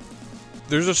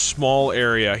small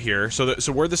area here. So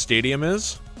where the stadium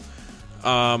is,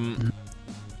 a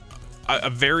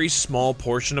very small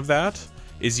portion of that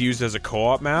is used as a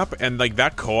co-op map, and like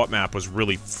that co-op map was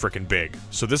really freaking big.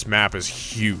 So this map is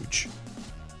huge.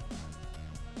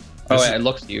 It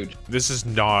looks huge. This is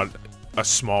not a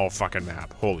small fucking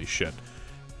map. Holy shit.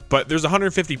 But there's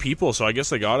 150 people, so I guess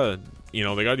they gotta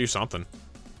do something.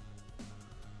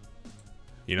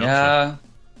 Yeah.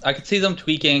 I could see them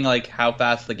tweaking like how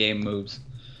fast the game moves.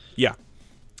 Yeah.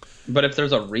 But if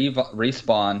there's a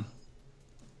respawn,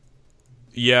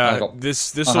 yeah,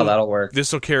 this how that'll work.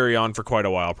 This will carry on for quite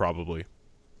a while, probably.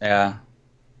 Yeah.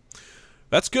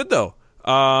 That's good though.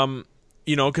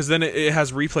 Because then it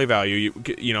has replay value.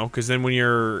 Because then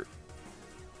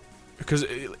because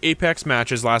Apex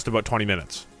matches last about 20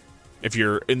 minutes if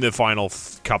you're in the final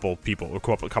couple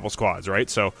squads, right?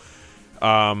 So,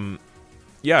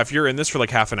 yeah, if you're in this for like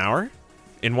half an hour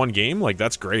in one game, like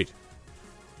that's great.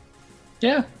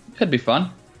 Yeah, could be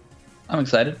fun. I'm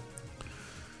excited.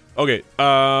 Okay,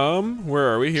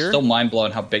 where are we here? Still mind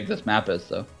blowing how big this map is,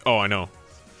 though. Oh, I know.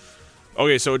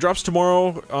 Okay, so it drops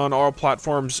tomorrow on all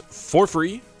platforms for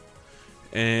free.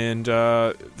 And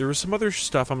there was some other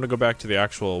stuff. I'm going to go back to the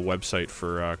actual website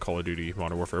for Call of Duty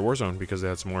Modern Warfare Warzone because they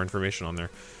had some more information on there.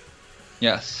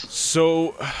 Yes.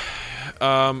 So,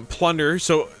 Plunder.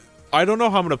 So, I don't know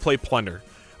how I'm going to play Plunder.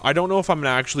 I don't know if I'm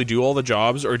going to actually do all the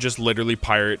jobs or just literally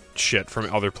pirate shit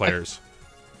from other players.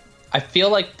 I feel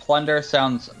like Plunder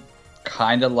sounds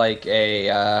kind of like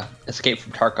a Escape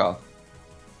from Tarkov.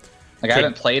 Like, I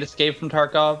haven't played Escape from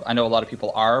Tarkov. I know a lot of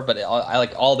people are, but I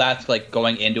like all that's like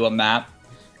going into a map,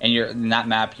 and you're in that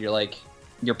map. You're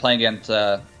playing against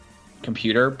a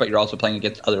computer, but you're also playing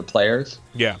against other players.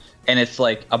 Yeah, and it's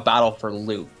like a battle for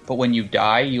loot. But when you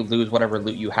die, you lose whatever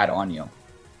loot you had on you.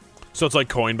 So it's like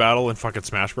coin battle in fucking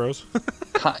Smash Bros.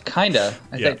 Kinda.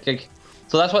 I think.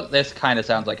 So that's what this kind of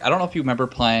sounds like. I don't know if you remember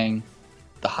playing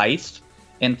the Heist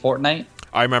in Fortnite.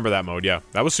 I remember that mode. Yeah,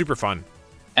 that was super fun.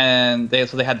 And they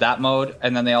had that mode,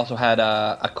 and then they also had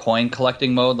a coin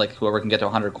collecting mode, like whoever can get to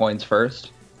 100 coins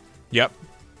first. Yep.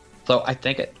 So I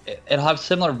think it'll have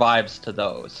similar vibes to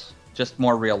those, just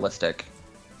more realistic.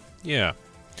 Yeah.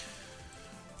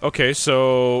 Okay,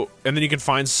 so and then you can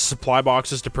find supply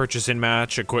boxes to purchase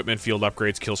in-match equipment, field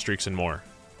upgrades, kill streaks, and more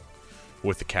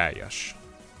with the cash.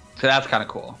 So that's kind of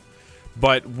cool.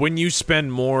 But when you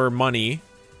spend more money,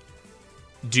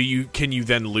 can you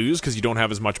then lose because you don't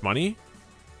have as much money?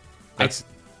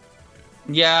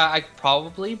 I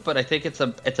probably, but I think it's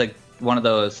a one of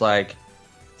those like,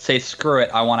 say screw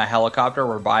it, I want a helicopter.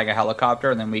 We're buying a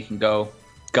helicopter, and then we can go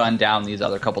gun down these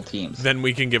other couple teams. Then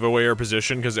we can give away our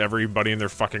position because everybody and their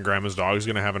fucking grandma's dog is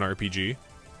gonna have an RPG.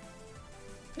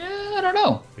 Yeah, I don't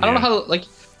know. I don't know how. Like,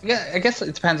 yeah, I guess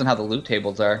it depends on how the loot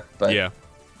tables are. But yeah.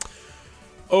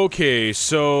 Okay,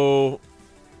 so.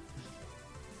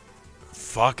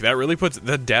 Fuck, that really puts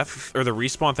the death or the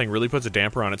respawn thing really puts a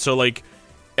damper on it. So like,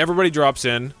 everybody drops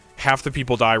in, half the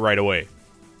people die right away.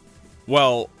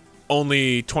 Well,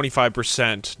 only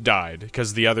 25% died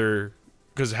because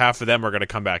half of them are going to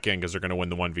come back in because they're going to win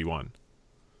the 1v1.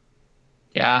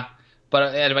 Yeah,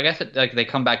 but I guess they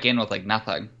come back in with like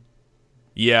nothing.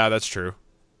 Yeah, that's true.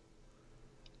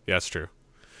 Yeah, that's true.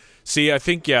 See, I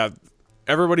think,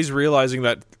 everybody's realizing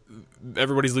that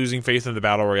everybody's losing faith in the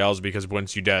battle royales because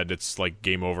once you're dead, it's like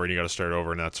game over and you got to start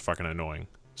over, and that's fucking annoying.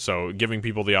 So giving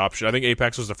people the option, I think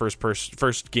Apex was the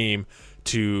first game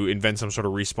to invent some sort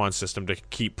of respawn system to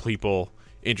keep people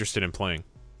interested in playing.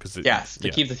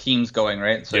 Keep the teams going,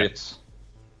 right?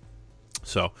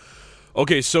 So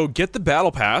okay, so get the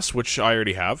battle pass, which I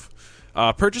already have.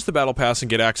 Purchase the battle pass and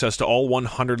get access to all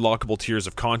 100 lockable tiers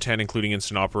of content, including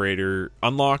instant operator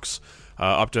unlocks,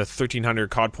 up to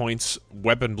 1,300 COD points,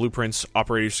 weapon blueprints,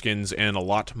 operator skins, and a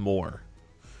lot more.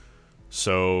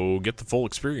 So get the full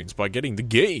experience by getting the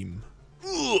game.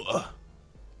 Ugh.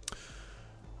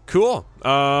 Cool.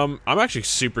 I'm actually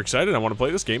super excited. I want to play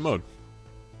this game mode.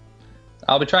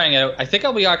 I'll be trying it out. I think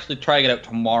I'll be actually trying it out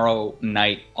tomorrow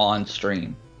night on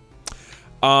stream.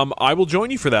 I will join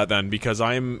you for that then, because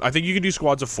I think you can do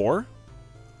squads of 4.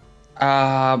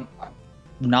 Not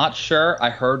sure. I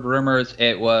heard rumors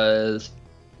it was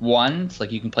ones,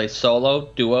 like you can play solo,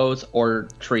 duos, or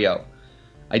trio.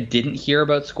 I didn't hear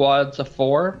about squads of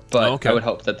 4, but I would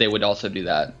hope that they would also do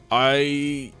that.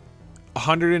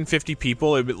 150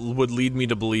 people, it would lead me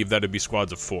to believe that it'd be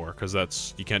squads of 4, because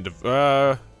that's, you can't,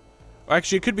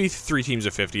 actually, it could be 3 teams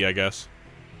of 50, I guess.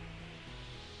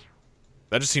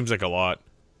 That just seems like a lot.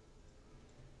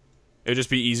 It'd just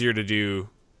be easier to do.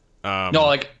 No,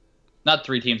 like, not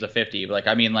 3 teams of 50, but, like,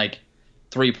 I mean, like,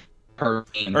 3 per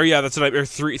team. Or, yeah, that's what or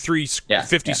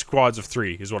 50 squads of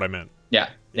 3 is what I meant. Yeah.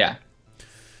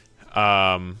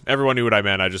 Everyone knew what I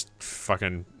meant. I just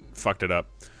fucking fucked it up,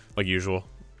 like usual.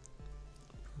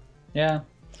 Yeah.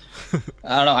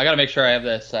 I don't know. I gotta make sure I have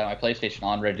this my PlayStation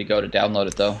on ready to go to download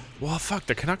it, though. Well, fuck.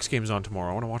 The Canucks game's on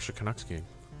tomorrow. I want to watch the Canucks game.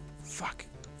 Fuck.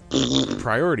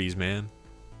 Priorities, man.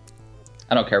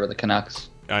 I don't care about the Canucks.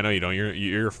 I know you don't.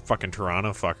 You're a fucking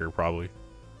Toronto fucker, probably.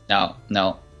 No.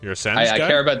 You're a Sens guy? I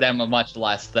care about them much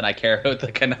less than I care about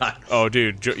the Canucks. Oh,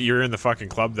 dude, you're in the fucking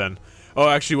club then. Oh,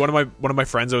 actually, one of my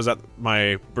friends that was at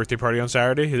my birthday party on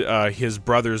Saturday, his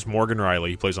brother's Morgan Riley.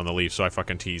 He plays on the Leafs, so I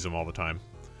fucking tease him all the time.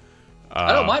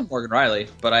 I don't mind Morgan Riley,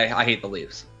 but I hate the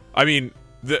Leafs. I mean,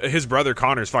 his brother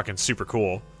Connor's fucking super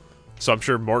cool, so I'm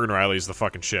sure Morgan Riley's the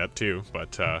fucking shit too.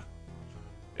 But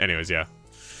anyways, yeah.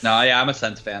 No, yeah, I'm a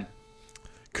Sens fan.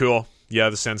 Cool. Yeah,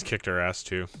 the Sens kicked our ass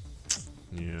too.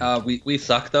 Yeah. We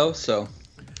suck though, so.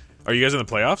 Are you guys in the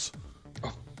playoffs?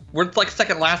 We're like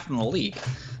second last in the league.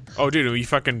 Oh, dude, you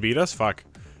fucking beat us? Fuck.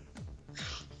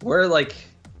 We're like,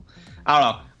 I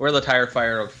don't know. We're the tire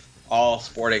fire of all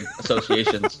sporting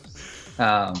associations.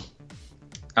 I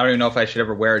don't even know if I should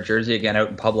ever wear a jersey again out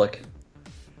in public.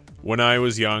 When I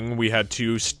was young, we had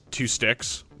two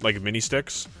sticks, like mini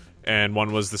sticks, and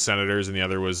one was the Senators and the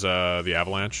other was the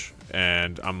Avalanche.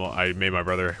 And I made my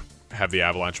brother have the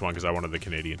Avalanche one because I wanted the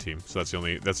Canadian team. So that's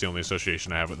the only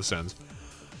association I have with the Sens.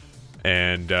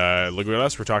 And look at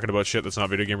us, we're talking about shit that's not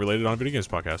video game related on a Video Games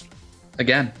Podcast.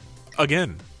 Again. But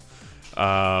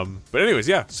anyways,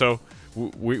 yeah. So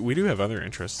we do have other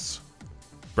interests.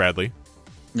 Bradley.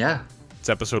 Yeah. It's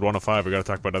episode 105. We got to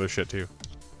talk about other shit too.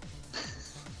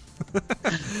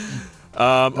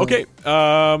 Okay.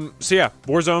 So yeah,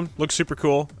 Warzone looks super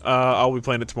cool. I'll be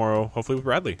playing it tomorrow, hopefully with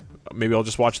Bradley. Maybe I'll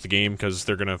just watch the game because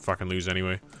they're gonna fucking lose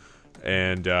anyway.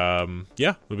 And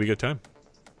yeah, it'll be a good time.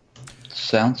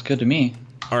 Sounds good to me.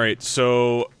 All right,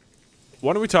 so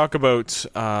why don't we talk about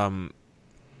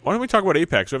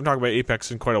Apex? We haven't talked about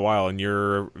Apex in quite a while, and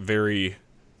you're very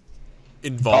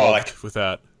involved with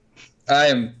that. I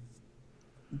am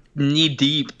knee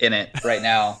deep in it right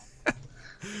now.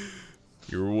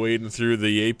 You're wading through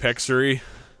the Apexery.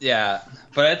 Yeah,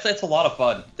 but it's a lot of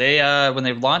fun. They when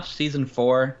they launched season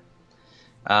 4,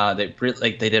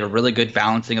 they did a really good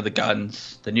balancing of the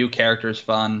guns. The new character is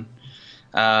fun.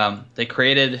 They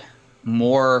created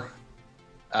more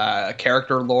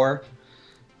character lore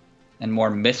and more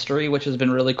mystery, which has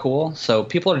been really cool. So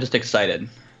people are just excited.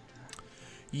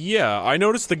 Yeah, I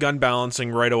noticed the gun balancing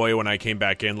right away when I came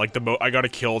back in. Like I got to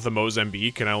kill the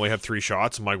Mozambique, and I only had 3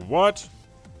 shots. I'm like, what?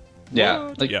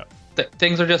 Yeah,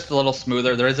 things are just a little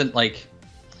smoother. There isn't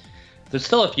there's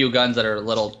still a few guns that are a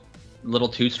little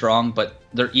too strong, but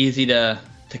they're easy to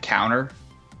counter.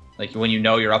 Like when you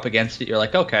know you're up against it, you're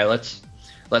like, okay, let's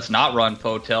not run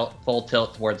full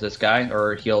tilt towards this guy,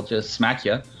 or he'll just smack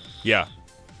you. Yeah.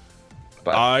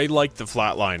 But I like the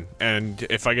flatline, and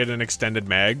if I get an extended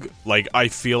mag, like I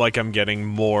feel like I'm getting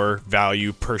more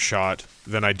value per shot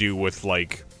than I do with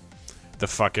like the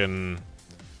fucking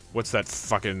what's that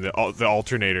fucking the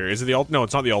alternator? Is it the no?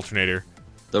 It's not the alternator.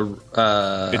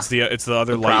 It's the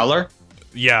other the Prowler.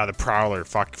 Yeah, the Prowler.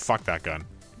 Fuck that gun.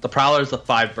 The Prowler is the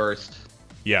 5 burst.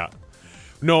 Yeah.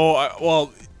 No,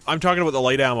 well, I'm talking about the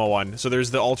light ammo one. So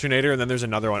there's the alternator, and then there's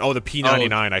another one. Oh, the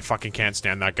P99. I fucking can't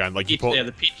stand that gun. Like you pull...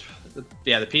 the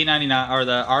P99 or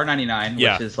the R99,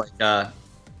 which is like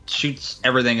shoots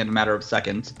everything in a matter of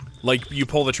seconds. Like you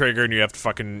pull the trigger and you have to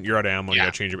fucking you're out of ammo. You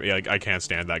gotta change it. Like I can't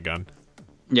stand that gun.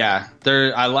 Yeah,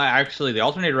 actually the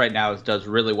alternator right now does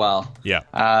really well. Yeah.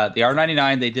 The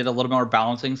R99 they did a little more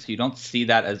balancing, so you don't see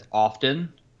that as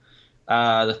often.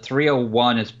 The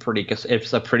 301 is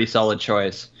it's a pretty solid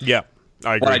choice. Yeah,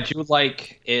 I agree. What I do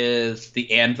like is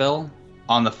the anvil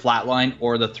on the flatline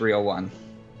or the 301.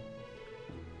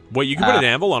 Wait, you can put an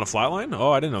anvil on a flatline?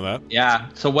 Oh, I didn't know that. Yeah.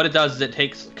 So what it does is it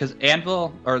takes, because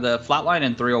anvil or the flatline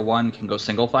and 301 can go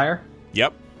single fire.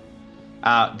 Yep.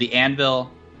 The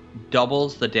anvil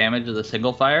doubles the damage of the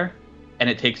single fire, and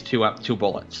it takes two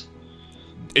bullets.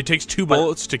 It takes two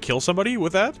bullets to kill somebody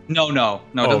with that? No, it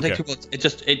doesn't take 2 bullets.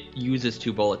 It uses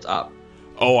 2 bullets up.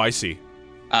 Oh, I see.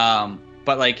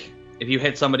 But like if you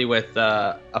hit somebody with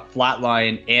a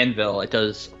flatline anvil, it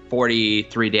does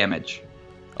 43 damage.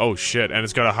 Oh shit! And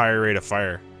it's got a higher rate of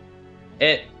fire.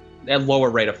 A lower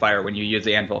rate of fire when you use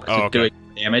the anvil because you're doing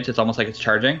damage. It's almost like it's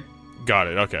charging. Got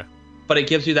it. Okay. But it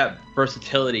gives you that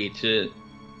versatility to,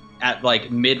 at like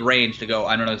mid range, to go.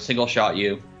 I don't know, single shot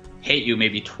you, hit you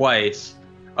maybe twice.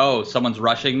 Oh, someone's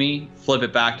rushing me. Flip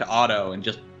it back to auto and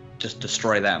just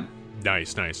destroy them.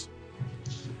 Nice.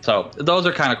 So those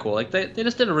are kind of cool. Like they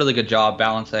just did a really good job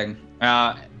balancing.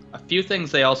 A few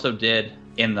things they also did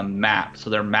in the map. So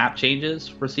their map changes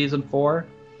for Season 4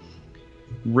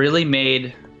 really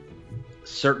made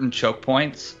certain choke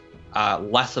points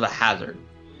less of a hazard.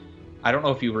 I don't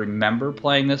know if you remember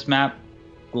playing this map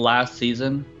last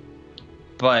season,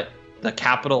 but the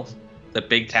capital, the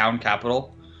big town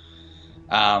capital,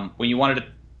 when you wanted to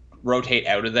rotate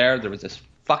out of there was this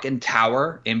fucking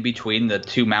tower in between the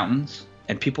two mountains,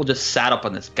 and people just sat up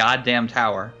on this goddamn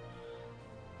tower,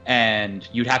 and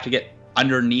you'd have to get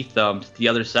underneath them to the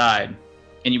other side,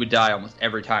 and you would die almost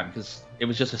every time because it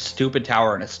was just a stupid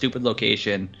tower in a stupid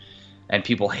location, and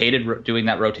people hated doing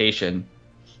that rotation.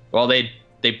 Well, they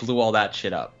blew all that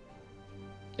shit up.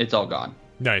 It's all gone.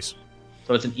 Nice.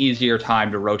 So it's an easier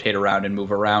time to rotate around and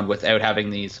move around without having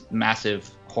these massive,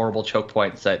 horrible choke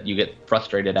points that you get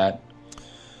frustrated at.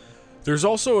 There's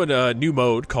also a new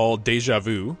mode called Deja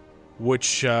Vu,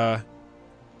 which... Deja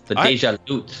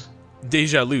Loot.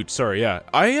 Deja Loot, sorry, yeah.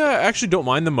 I actually don't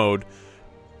mind the mode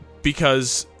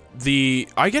because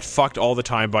I get fucked all the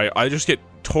time I just get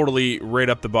totally right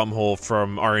up the bumhole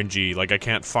from RNG. Like, I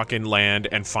can't fucking land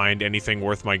and find anything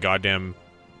worth my goddamn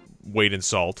weight in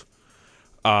salt.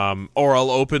 Or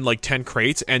I'll open like 10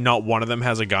 crates and not one of them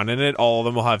has a gun in it. All of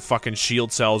them will have fucking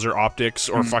shield cells or optics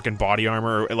or fucking body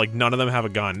armor. Like, none of them have a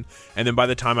gun. And then by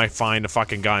the time I find a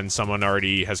fucking gun, someone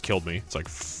already has killed me. It's like,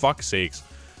 fuck sakes.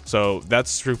 So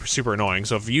that's super, super annoying.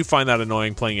 So if you find that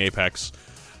annoying playing Apex,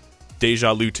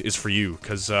 Deja Loot is for you,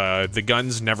 because the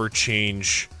guns never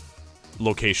change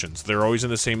locations. They're always in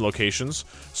the same locations.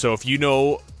 So if you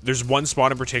know, there's one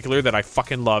spot in particular that I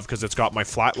fucking love because it's got my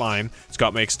flat line, it's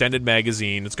got my extended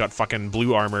magazine, it's got fucking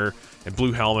blue armor and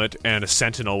blue helmet and a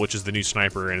sentinel, which is the new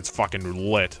sniper, and it's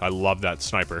fucking lit. I love that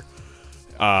sniper.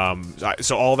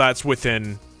 So all that's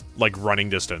within like running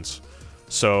distance.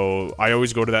 So I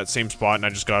always go to that same spot, and I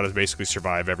just gotta basically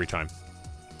survive every time.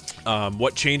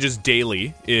 What changes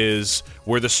daily is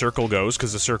where the circle goes,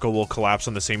 because the circle will collapse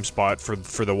on the same spot for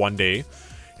the one day,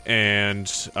 and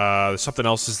something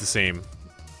else is the same.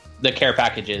 The care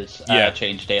packages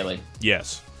change daily.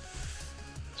 Yes.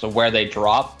 So where they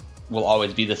drop will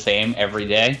always be the same every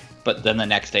day, but then the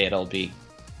next day you'll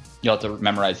have to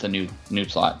memorize the new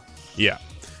slot. Yeah.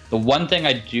 The one thing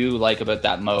I do like about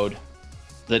that mode,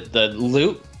 the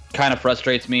loot kind of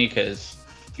frustrates me because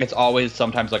it's always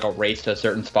sometimes like a race to a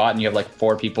certain spot and you have like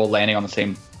 4 people landing on the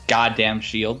same goddamn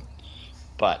shield.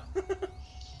 But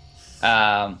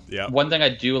one thing I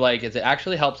do like is it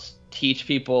actually helps teach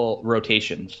people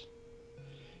rotations,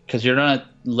 because you're going to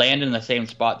land in the same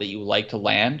spot that you like to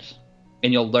land,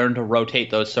 and you'll learn to rotate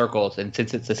those circles. And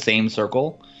since it's the same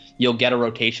circle, you'll get a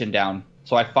rotation down.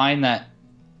 So I find that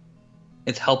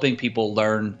it's helping people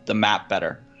learn the map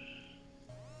better,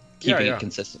 keeping it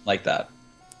consistent like that.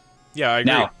 Yeah, I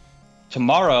agree. Now,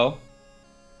 tomorrow,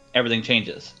 everything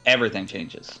changes. Everything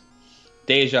changes.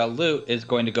 Deja Loot is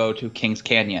going to go to Kings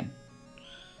Canyon.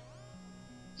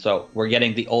 So we're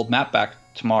getting the old map back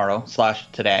tomorrow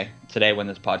 / today. Today when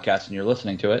this podcast and you're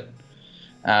listening to it.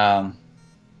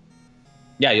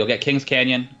 You'll get Kings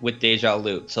Canyon with Deja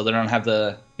Loot. So they don't have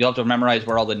you'll have to memorize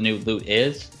where all the new loot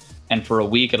is. And for a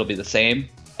week, it'll be the same.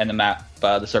 And the map,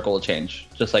 the circle will change.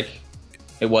 Just like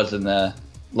it was in the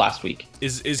last week.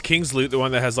 Is King's Loot the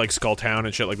one that has like Skull Town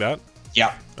and shit like that?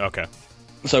 Yeah. Okay.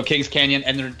 So Kings Canyon,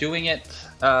 and they're doing it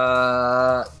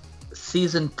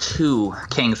season 2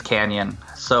 Kings Canyon.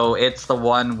 So it's the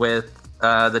one with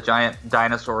the giant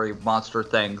dinosaur monster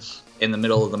things in the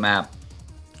middle of the map.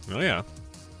 Oh yeah.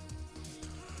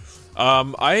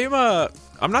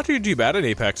 I'm not doing too bad at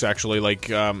Apex actually.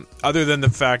 Like, other than the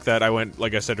fact that I went,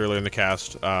 like I said earlier in the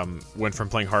cast, went from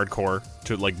playing hardcore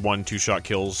to like 1-2 shot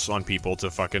kills on people to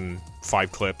fucking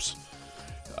 5 clips.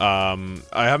 I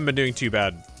haven't been doing too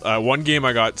bad. One game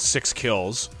I got 6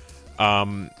 kills.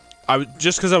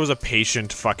 Just because I was a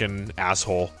patient fucking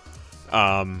asshole.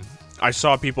 I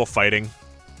saw people fighting.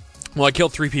 Well, I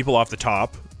killed 3 people off the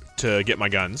top to get my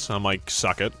guns. I'm like,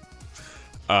 suck it.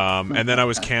 And then I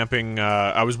was camping.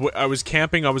 I was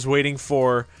camping. I was waiting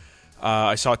for.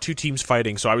 I saw 2 teams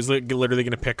fighting, so I was literally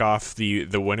going to pick off the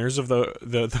winners of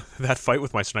the that fight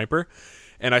with my sniper.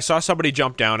 And I saw somebody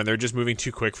jump down, and they're just moving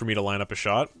too quick for me to line up a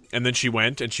shot. And then she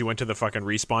went to the fucking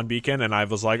respawn beacon, and I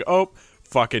was like, oh,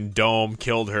 fucking dome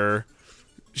killed her.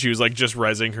 She was like just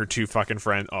rezzing her 2 fucking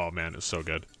friends. Oh man, it was so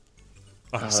good.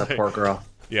 That poor girl.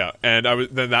 Yeah, and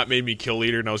then that made me kill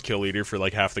leader, and I was kill leader for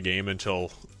like half the game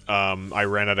until I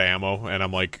ran out of ammo, and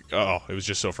I'm like, oh, it was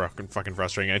just so fucking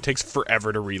frustrating. And it takes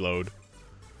forever to reload.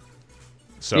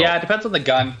 So yeah, it depends on the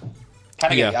gun.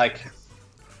 Kind of Yeah. like.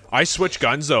 I switch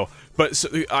guns though, but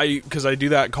because I do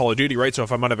that in Call of Duty, right? So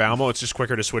if I'm out of ammo, it's just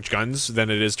quicker to switch guns than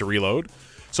it is to reload.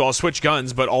 So I'll switch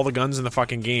guns, but all the guns in the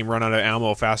fucking game run out of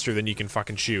ammo faster than you can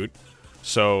fucking shoot.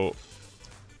 So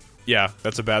yeah,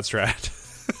 that's a bad strat.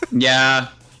 Yeah,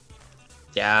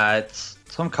 it's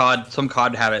some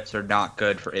COD habits are not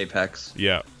good for Apex.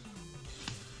 Yeah.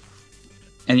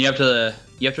 And you have to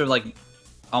like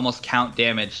almost count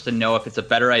damage to know if it's a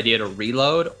better idea to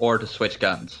reload or to switch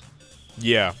guns.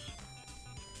 Yeah.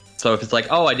 So if it's like,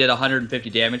 oh, I did 150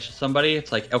 damage to somebody,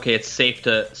 it's like, okay, it's safe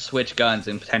to switch guns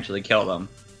and potentially kill them.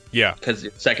 Yeah. Because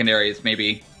secondary is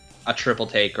maybe a triple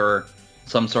take or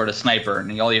some sort of sniper,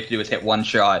 and all you have to do is hit 1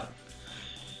 shot.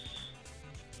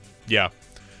 Yeah.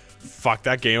 Fuck,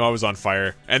 that game I was on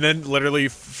fire. And then literally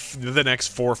the next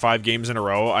 4 or 5 games in a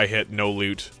row, I hit no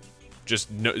loot.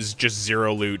 Just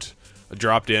 0 loot. I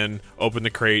dropped in, opened the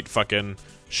crate, fucking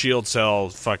shield cell,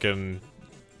 fucking,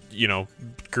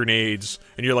 grenades,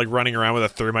 and you're like running around with a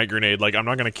thermite grenade. Like, I'm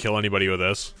not gonna kill anybody with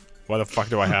this. Why the fuck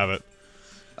do I have it?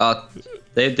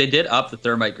 They did up the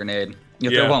thermite grenade.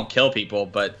 It won't kill people,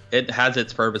 but it has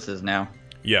its purposes now.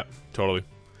 Yeah, totally.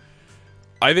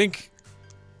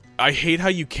 I hate how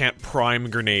you can't prime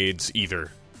grenades either,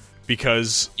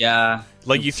 because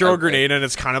like you throw a grenade and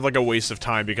it's kind of like a waste of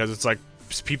time, because it's like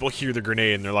people hear the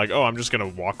grenade and they're like, oh, I'm just gonna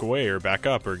walk away or back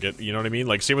up or get, you know what I mean?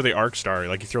 Like same with the arc star.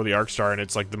 Like you throw the arc star and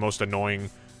it's like the most annoying,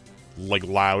 like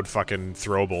loud fucking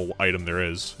throwable item there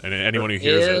is, and anyone who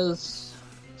hears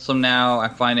it. So now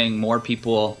I'm finding more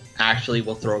people actually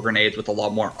will throw grenades with a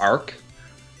lot more arc.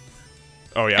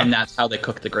 Oh yeah, and that's how they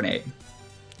cook the grenade.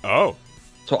 Oh.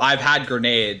 So I've had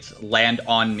grenades land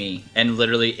on me and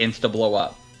literally insta blow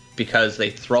up because they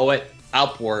throw it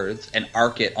upwards and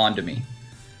arc it onto me.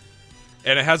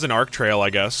 And it has an arc trail,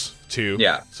 I guess, too.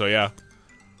 Yeah. So yeah,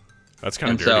 that's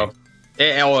kind of dirty.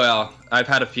 So, I've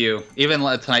had a few. Even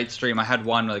tonight's stream, I had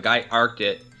one where the guy arced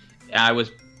it, and I was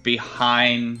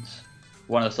behind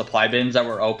one of the supply bins that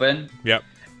were open. Yep.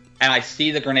 And I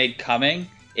see the grenade coming.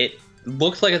 It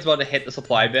looks like it's about to hit the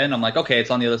supply bin. I'm like, okay,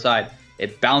 it's on the other side.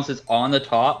 It bounces on the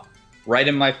top, right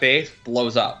in my face,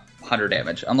 blows up, 100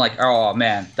 damage. I'm like, oh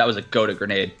man, that was a go-to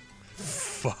grenade.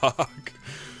 Fuck.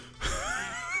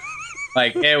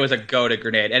 Like, it was a go-to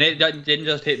grenade. And it didn't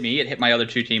just hit me, it hit my other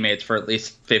 2 teammates for at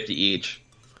least 50 each.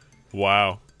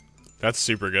 Wow. That's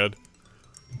super good.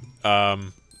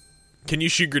 Can you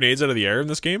shoot grenades out of the air in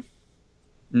this game?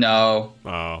 No.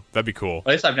 Oh, that'd be cool. At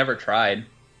least I've never tried.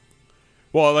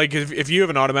 Well, like, if you have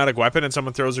an automatic weapon and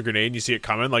someone throws a grenade and you see it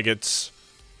coming, like, it's,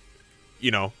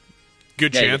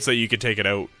 good chance that you could take it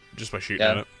out just by shooting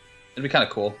at it. It'd be kind of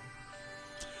cool.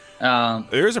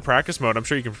 There is a practice mode. I'm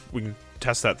sure we can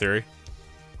test that theory.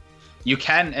 You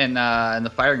can in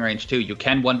the firing range, too. You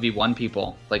can 1v1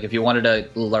 people. Like, if you wanted to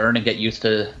learn and get used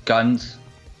to guns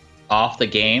off the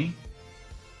game,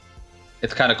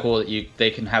 it's kind of cool that they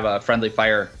can have a friendly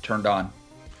fire turned on.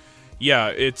 Yeah,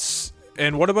 it's...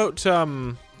 And what about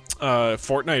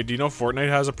Fortnite? Do you know Fortnite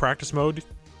has a practice mode?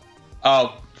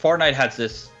 Oh, Fortnite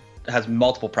has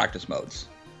multiple practice modes.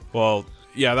 Well,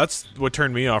 yeah, that's what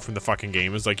turned me off from the fucking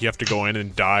game, is like you have to go in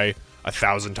and die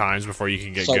 1,000 times before you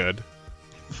can get good.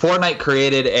 Fortnite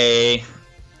created a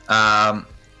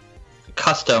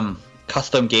custom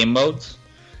game modes,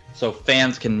 so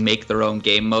fans can make their own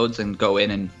game modes and go in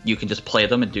and you can just play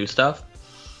them and do stuff.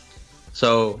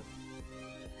 So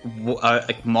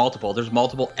like multiple. There's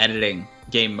multiple editing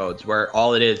game modes where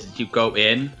all it is you go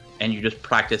in and you just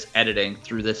practice editing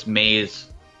through this maze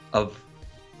of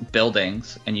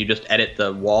buildings, and you just edit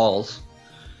the walls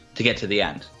to get to the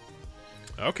end.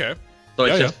 Okay. So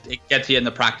it gets you in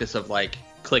the practice of like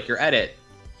click your edit,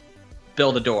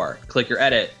 build a door, click your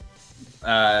edit, put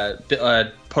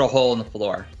a hole in the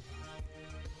floor.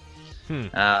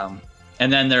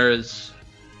 And then there's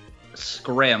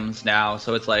scrims now,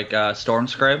 so it's like storm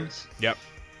scrims. Yep.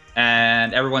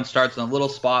 And everyone starts in a little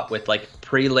spot with like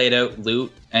pre-laid out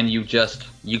loot, and you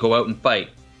go out and fight.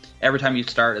 Every time you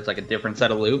start, it's like a different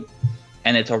set of loot,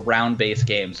 and it's a round-based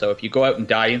game. So if you go out and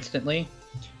die instantly,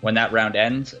 when that round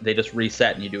ends, they just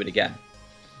reset and you do it again.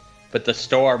 But the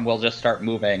storm will just start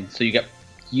moving, so you get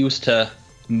used to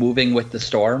moving with the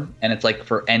storm, and it's like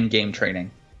for end game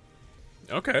training.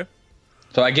 Okay.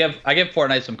 So I give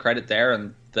Fortnite some credit there,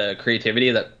 and the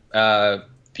creativity that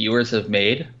viewers have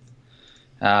made,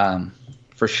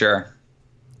 for sure.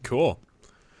 Cool.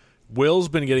 Will's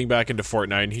been getting back into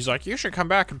Fortnite, and he's like, you should come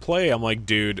back and play. I'm like,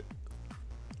 dude,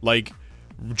 like,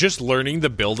 just learning the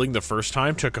building the first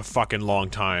time took a fucking long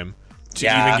time to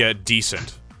even get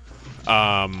decent.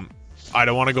 I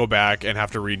don't want to go back and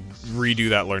have to redo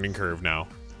that learning curve now.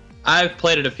 I've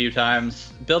played it a few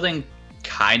times. Building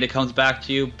kind of comes back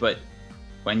to you, but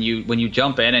when you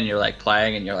jump in and you're like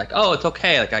playing and you're like, oh, it's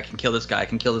okay, like I can kill this guy,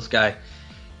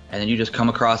 and then you just come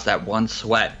across that one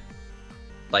sweat,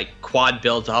 like quad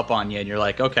builds up on you, and you're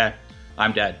like, okay,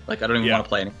 I'm dead. Like I don't even want to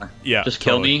play anymore. Yeah, just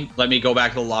kill me, let me go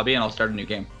back to the lobby, and I'll start a new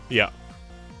game. Yeah.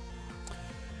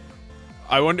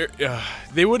 I wonder,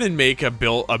 they wouldn't make a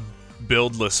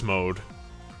buildless mode.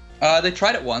 They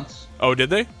tried it once. Oh, did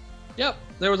they? Yep.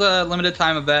 There was a limited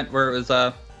time event where it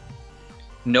was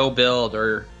no build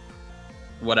or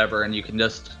whatever, and you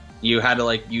had to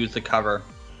like use the cover.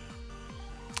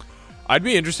 I'd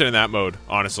be interested in that mode,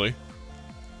 honestly.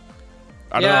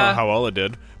 I don't know how well it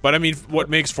did, but I mean, what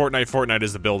makes Fortnite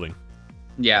is the building.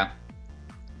 Yeah.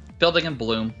 Building and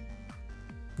bloom.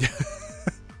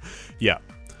 Yeah.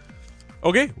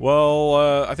 Okay, well,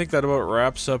 I think that about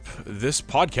wraps up this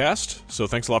podcast. So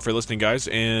thanks a lot for listening, guys.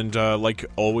 And like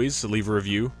always, leave a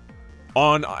review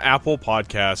on Apple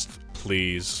Podcast,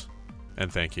 please.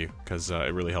 And thank you, because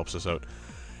it really helps us out.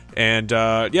 And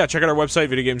yeah, check out our website,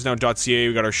 videogamesnow.ca.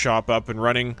 We got our shop up and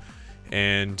running.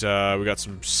 And we got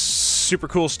some super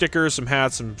cool stickers, some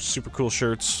hats, some super cool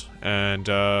shirts. And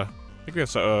I think we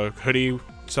have a hoodie,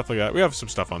 stuff like that. We have some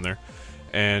stuff on there.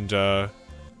 And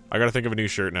I gotta think of a new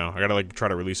shirt now. I gotta like try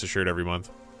to release a shirt every month.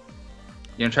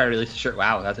 You gonna try to release a shirt?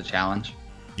 Wow, that's a challenge.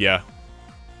 Yeah.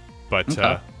 But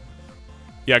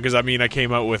yeah, because I mean, I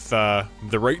came out with the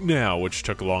Right Now, which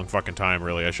took a long fucking time.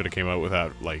 Really, I should have came out with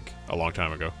that like a long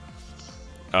time ago.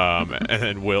 And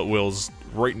then Will's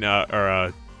Right Now,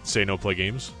 or Say No Play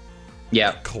Games.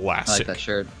 Yeah, classic. I like that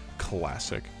shirt.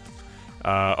 Classic.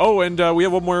 And we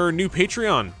have one more new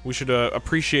Patreon. We should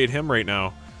appreciate him right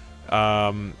now.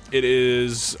 It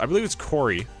is, I believe it's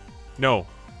Corey. No,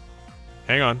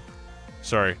 hang on.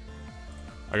 Sorry,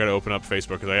 I gotta open up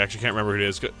Facebook because I actually can't remember who it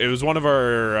is. It was one of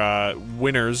our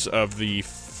winners of the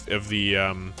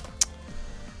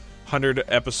 100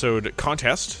 episode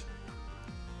contest.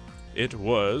 It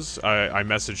was. I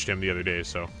messaged him the other day,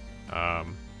 so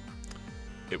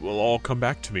it will all come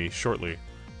back to me shortly.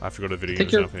 I have to go to the Video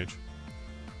Games Now page.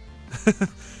 I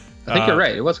think you're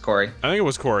right. It was Corey. I think it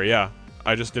was Corey. Yeah.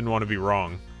 I just didn't want to be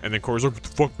wrong. And then Corey's like, what the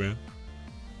fuck, man?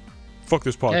 Fuck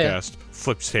this podcast. Yeah.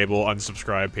 Flips table,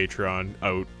 unsubscribe, Patreon,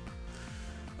 out.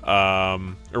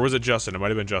 Or was it Justin? It might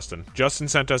have been Justin. Justin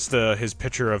sent us his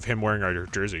picture of him wearing our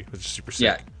jersey, which is super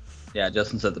sick. Yeah,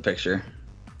 Justin sent the picture.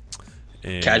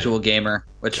 And Casual gamer,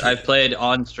 which I've played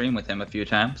on stream with him a few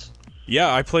times.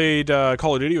 Yeah, I played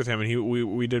Call of Duty with him, and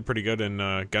we did pretty good in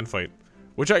Gunfight,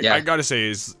 which I gotta say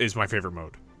is my favorite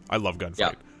mode. I love Gunfight.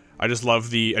 Yeah. I just love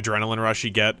the adrenaline rush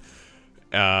you get.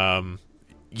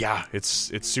 Yeah,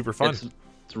 it's super fun.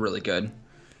 It's really good.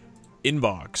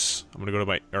 Inbox. I'm gonna go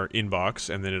to our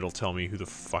inbox, and then it'll tell me who the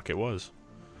fuck it was.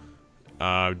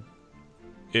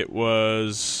 It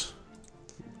was.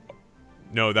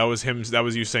 No, that was him. That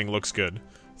was you saying looks good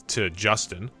to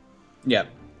Justin. Yep.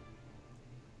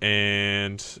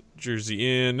 And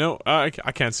Jersey in. No, I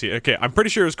can't see it. Okay, I'm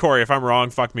pretty sure it was Corey. If I'm wrong,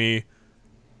 fuck me.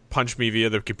 Punch me via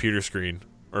the computer screen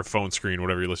or phone screen,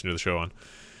 whatever you listen to the show on,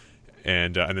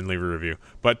 and then leave a review.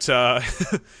 But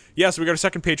yeah, so we got a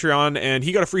second Patreon, and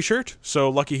he got a free shirt. So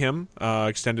lucky him.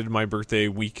 Extended my birthday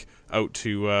week out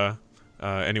to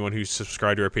anyone who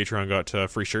subscribed to our Patreon got a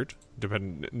free shirt,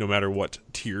 no matter what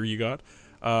tier you got.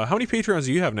 How many Patreons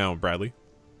do you have now, Bradley?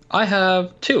 I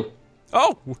have 2.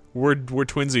 Oh, we're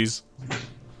twinsies.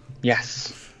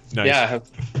 Yes. Nice. Yeah.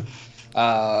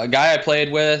 A guy I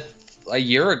played with a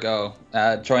year ago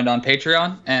joined on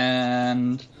Patreon,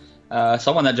 and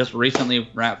someone that just recently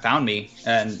found me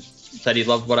and said he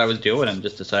loved what I was doing and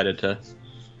just decided to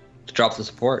drop the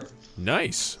support.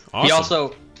 Nice. Awesome. He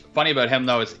also, funny about him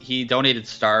though, is he donated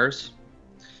stars.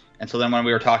 And so then when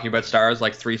we were talking about stars,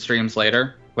 like 3 streams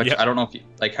later, which I don't know if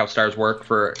like how stars work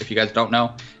for, if you guys don't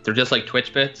know, they're just like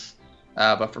Twitch bits,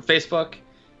 but for Facebook.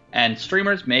 And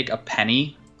streamers make a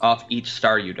penny off each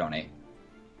star you donate.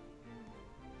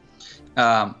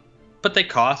 But they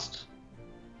cost,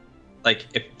 like,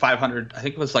 if 500, I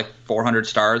think it was like 400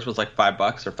 stars was like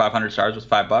 $5, or 500 stars was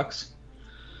 $5.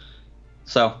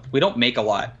 So we don't make a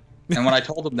lot. And when I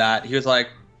told him that, he was like,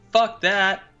 fuck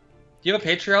that. Do you have a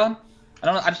Patreon?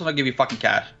 I just want to give you fucking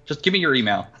cash. Just give me your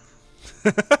email.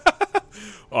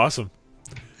 Awesome.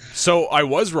 So I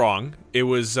was wrong. It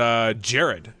was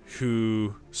Jared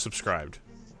who subscribed.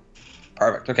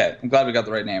 Perfect. Okay. I'm glad we got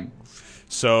the right name.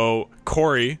 So,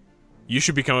 Corey, you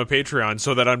should become a Patreon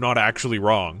so that I'm not actually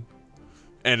wrong.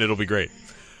 And it'll be great.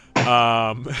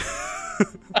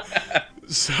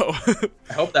 So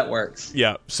I hope that works.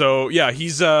 Yeah. So yeah,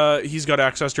 he's got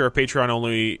access to our Patreon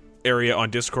only area on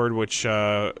Discord, which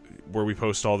where we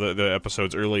post all the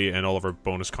episodes early and all of our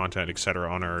bonus content, etc.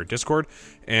 on our Discord.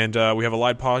 And we have a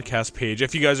live podcast page.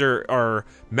 If you guys are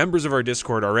members of our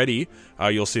Discord already,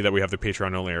 you'll see that we have the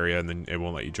Patreon only area, and then it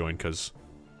won't let you join because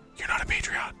you're not a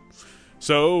Patreon.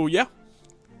 So yeah,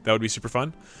 that would be super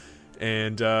fun.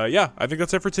 And yeah, I think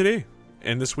that's it for today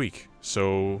and this week.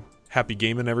 So happy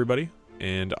gaming, everybody.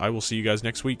 And I will see you guys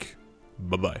next week.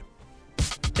 Bye-bye.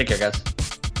 Take care, guys.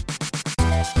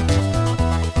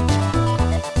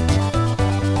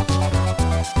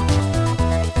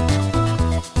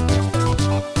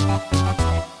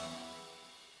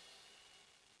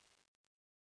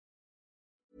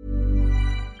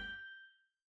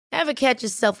 Ever catch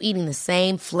yourself eating the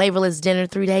same flavorless dinner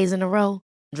 3 days in a row?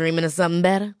 Dreaming of something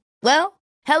better? Well,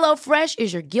 HelloFresh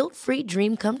is your guilt-free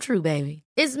dream come true, baby.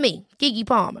 It's me, Keke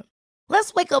Palmer.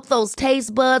 Let's wake up those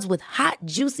taste buds with hot,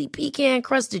 juicy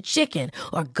pecan-crusted chicken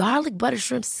or garlic butter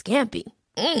shrimp scampi.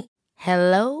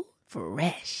 Hello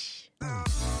Fresh.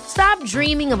 Stop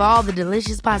dreaming of all the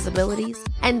delicious possibilities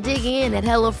and dig in at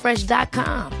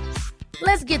HelloFresh.com.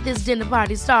 Let's get this dinner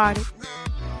party started.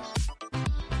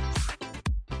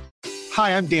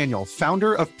 Hi, I'm Daniel,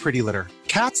 founder of Pretty Litter.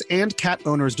 Cats and cat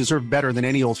owners deserve better than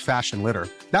any old-fashioned litter.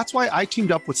 That's why I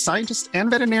teamed up with scientists and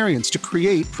veterinarians to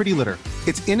create Pretty Litter.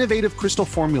 Its innovative crystal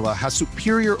formula has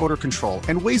superior odor control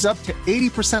and weighs up to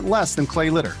 80% less than clay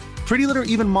litter. Pretty Litter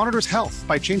even monitors health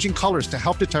by changing colors to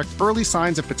help detect early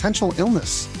signs of potential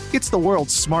illness. It's the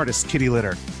world's smartest kitty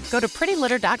litter. Go to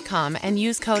prettylitter.com and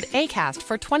use code ACAST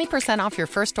for 20% off your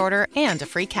first order and a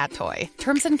free cat toy.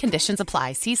 Terms and conditions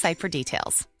apply. See site for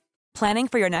details. Planning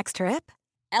for your next trip?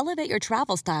 Elevate your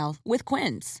travel style with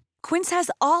Quince. Quince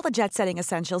has all the jet-setting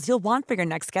essentials you'll want for your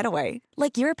next getaway,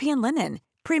 like European linen,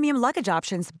 premium luggage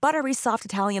options, buttery soft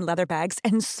Italian leather bags,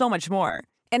 and so much more.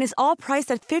 And is all priced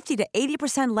at 50 to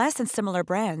 80% less than similar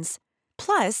brands.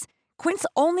 Plus, Quince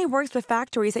only works with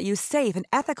factories that use safe and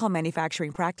ethical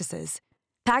manufacturing practices.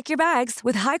 Pack your bags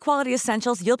with high-quality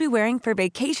essentials you'll be wearing for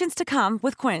vacations to come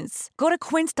with Quince. Go to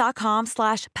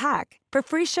quince.com/pack for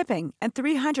free shipping and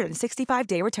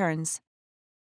 365-day returns.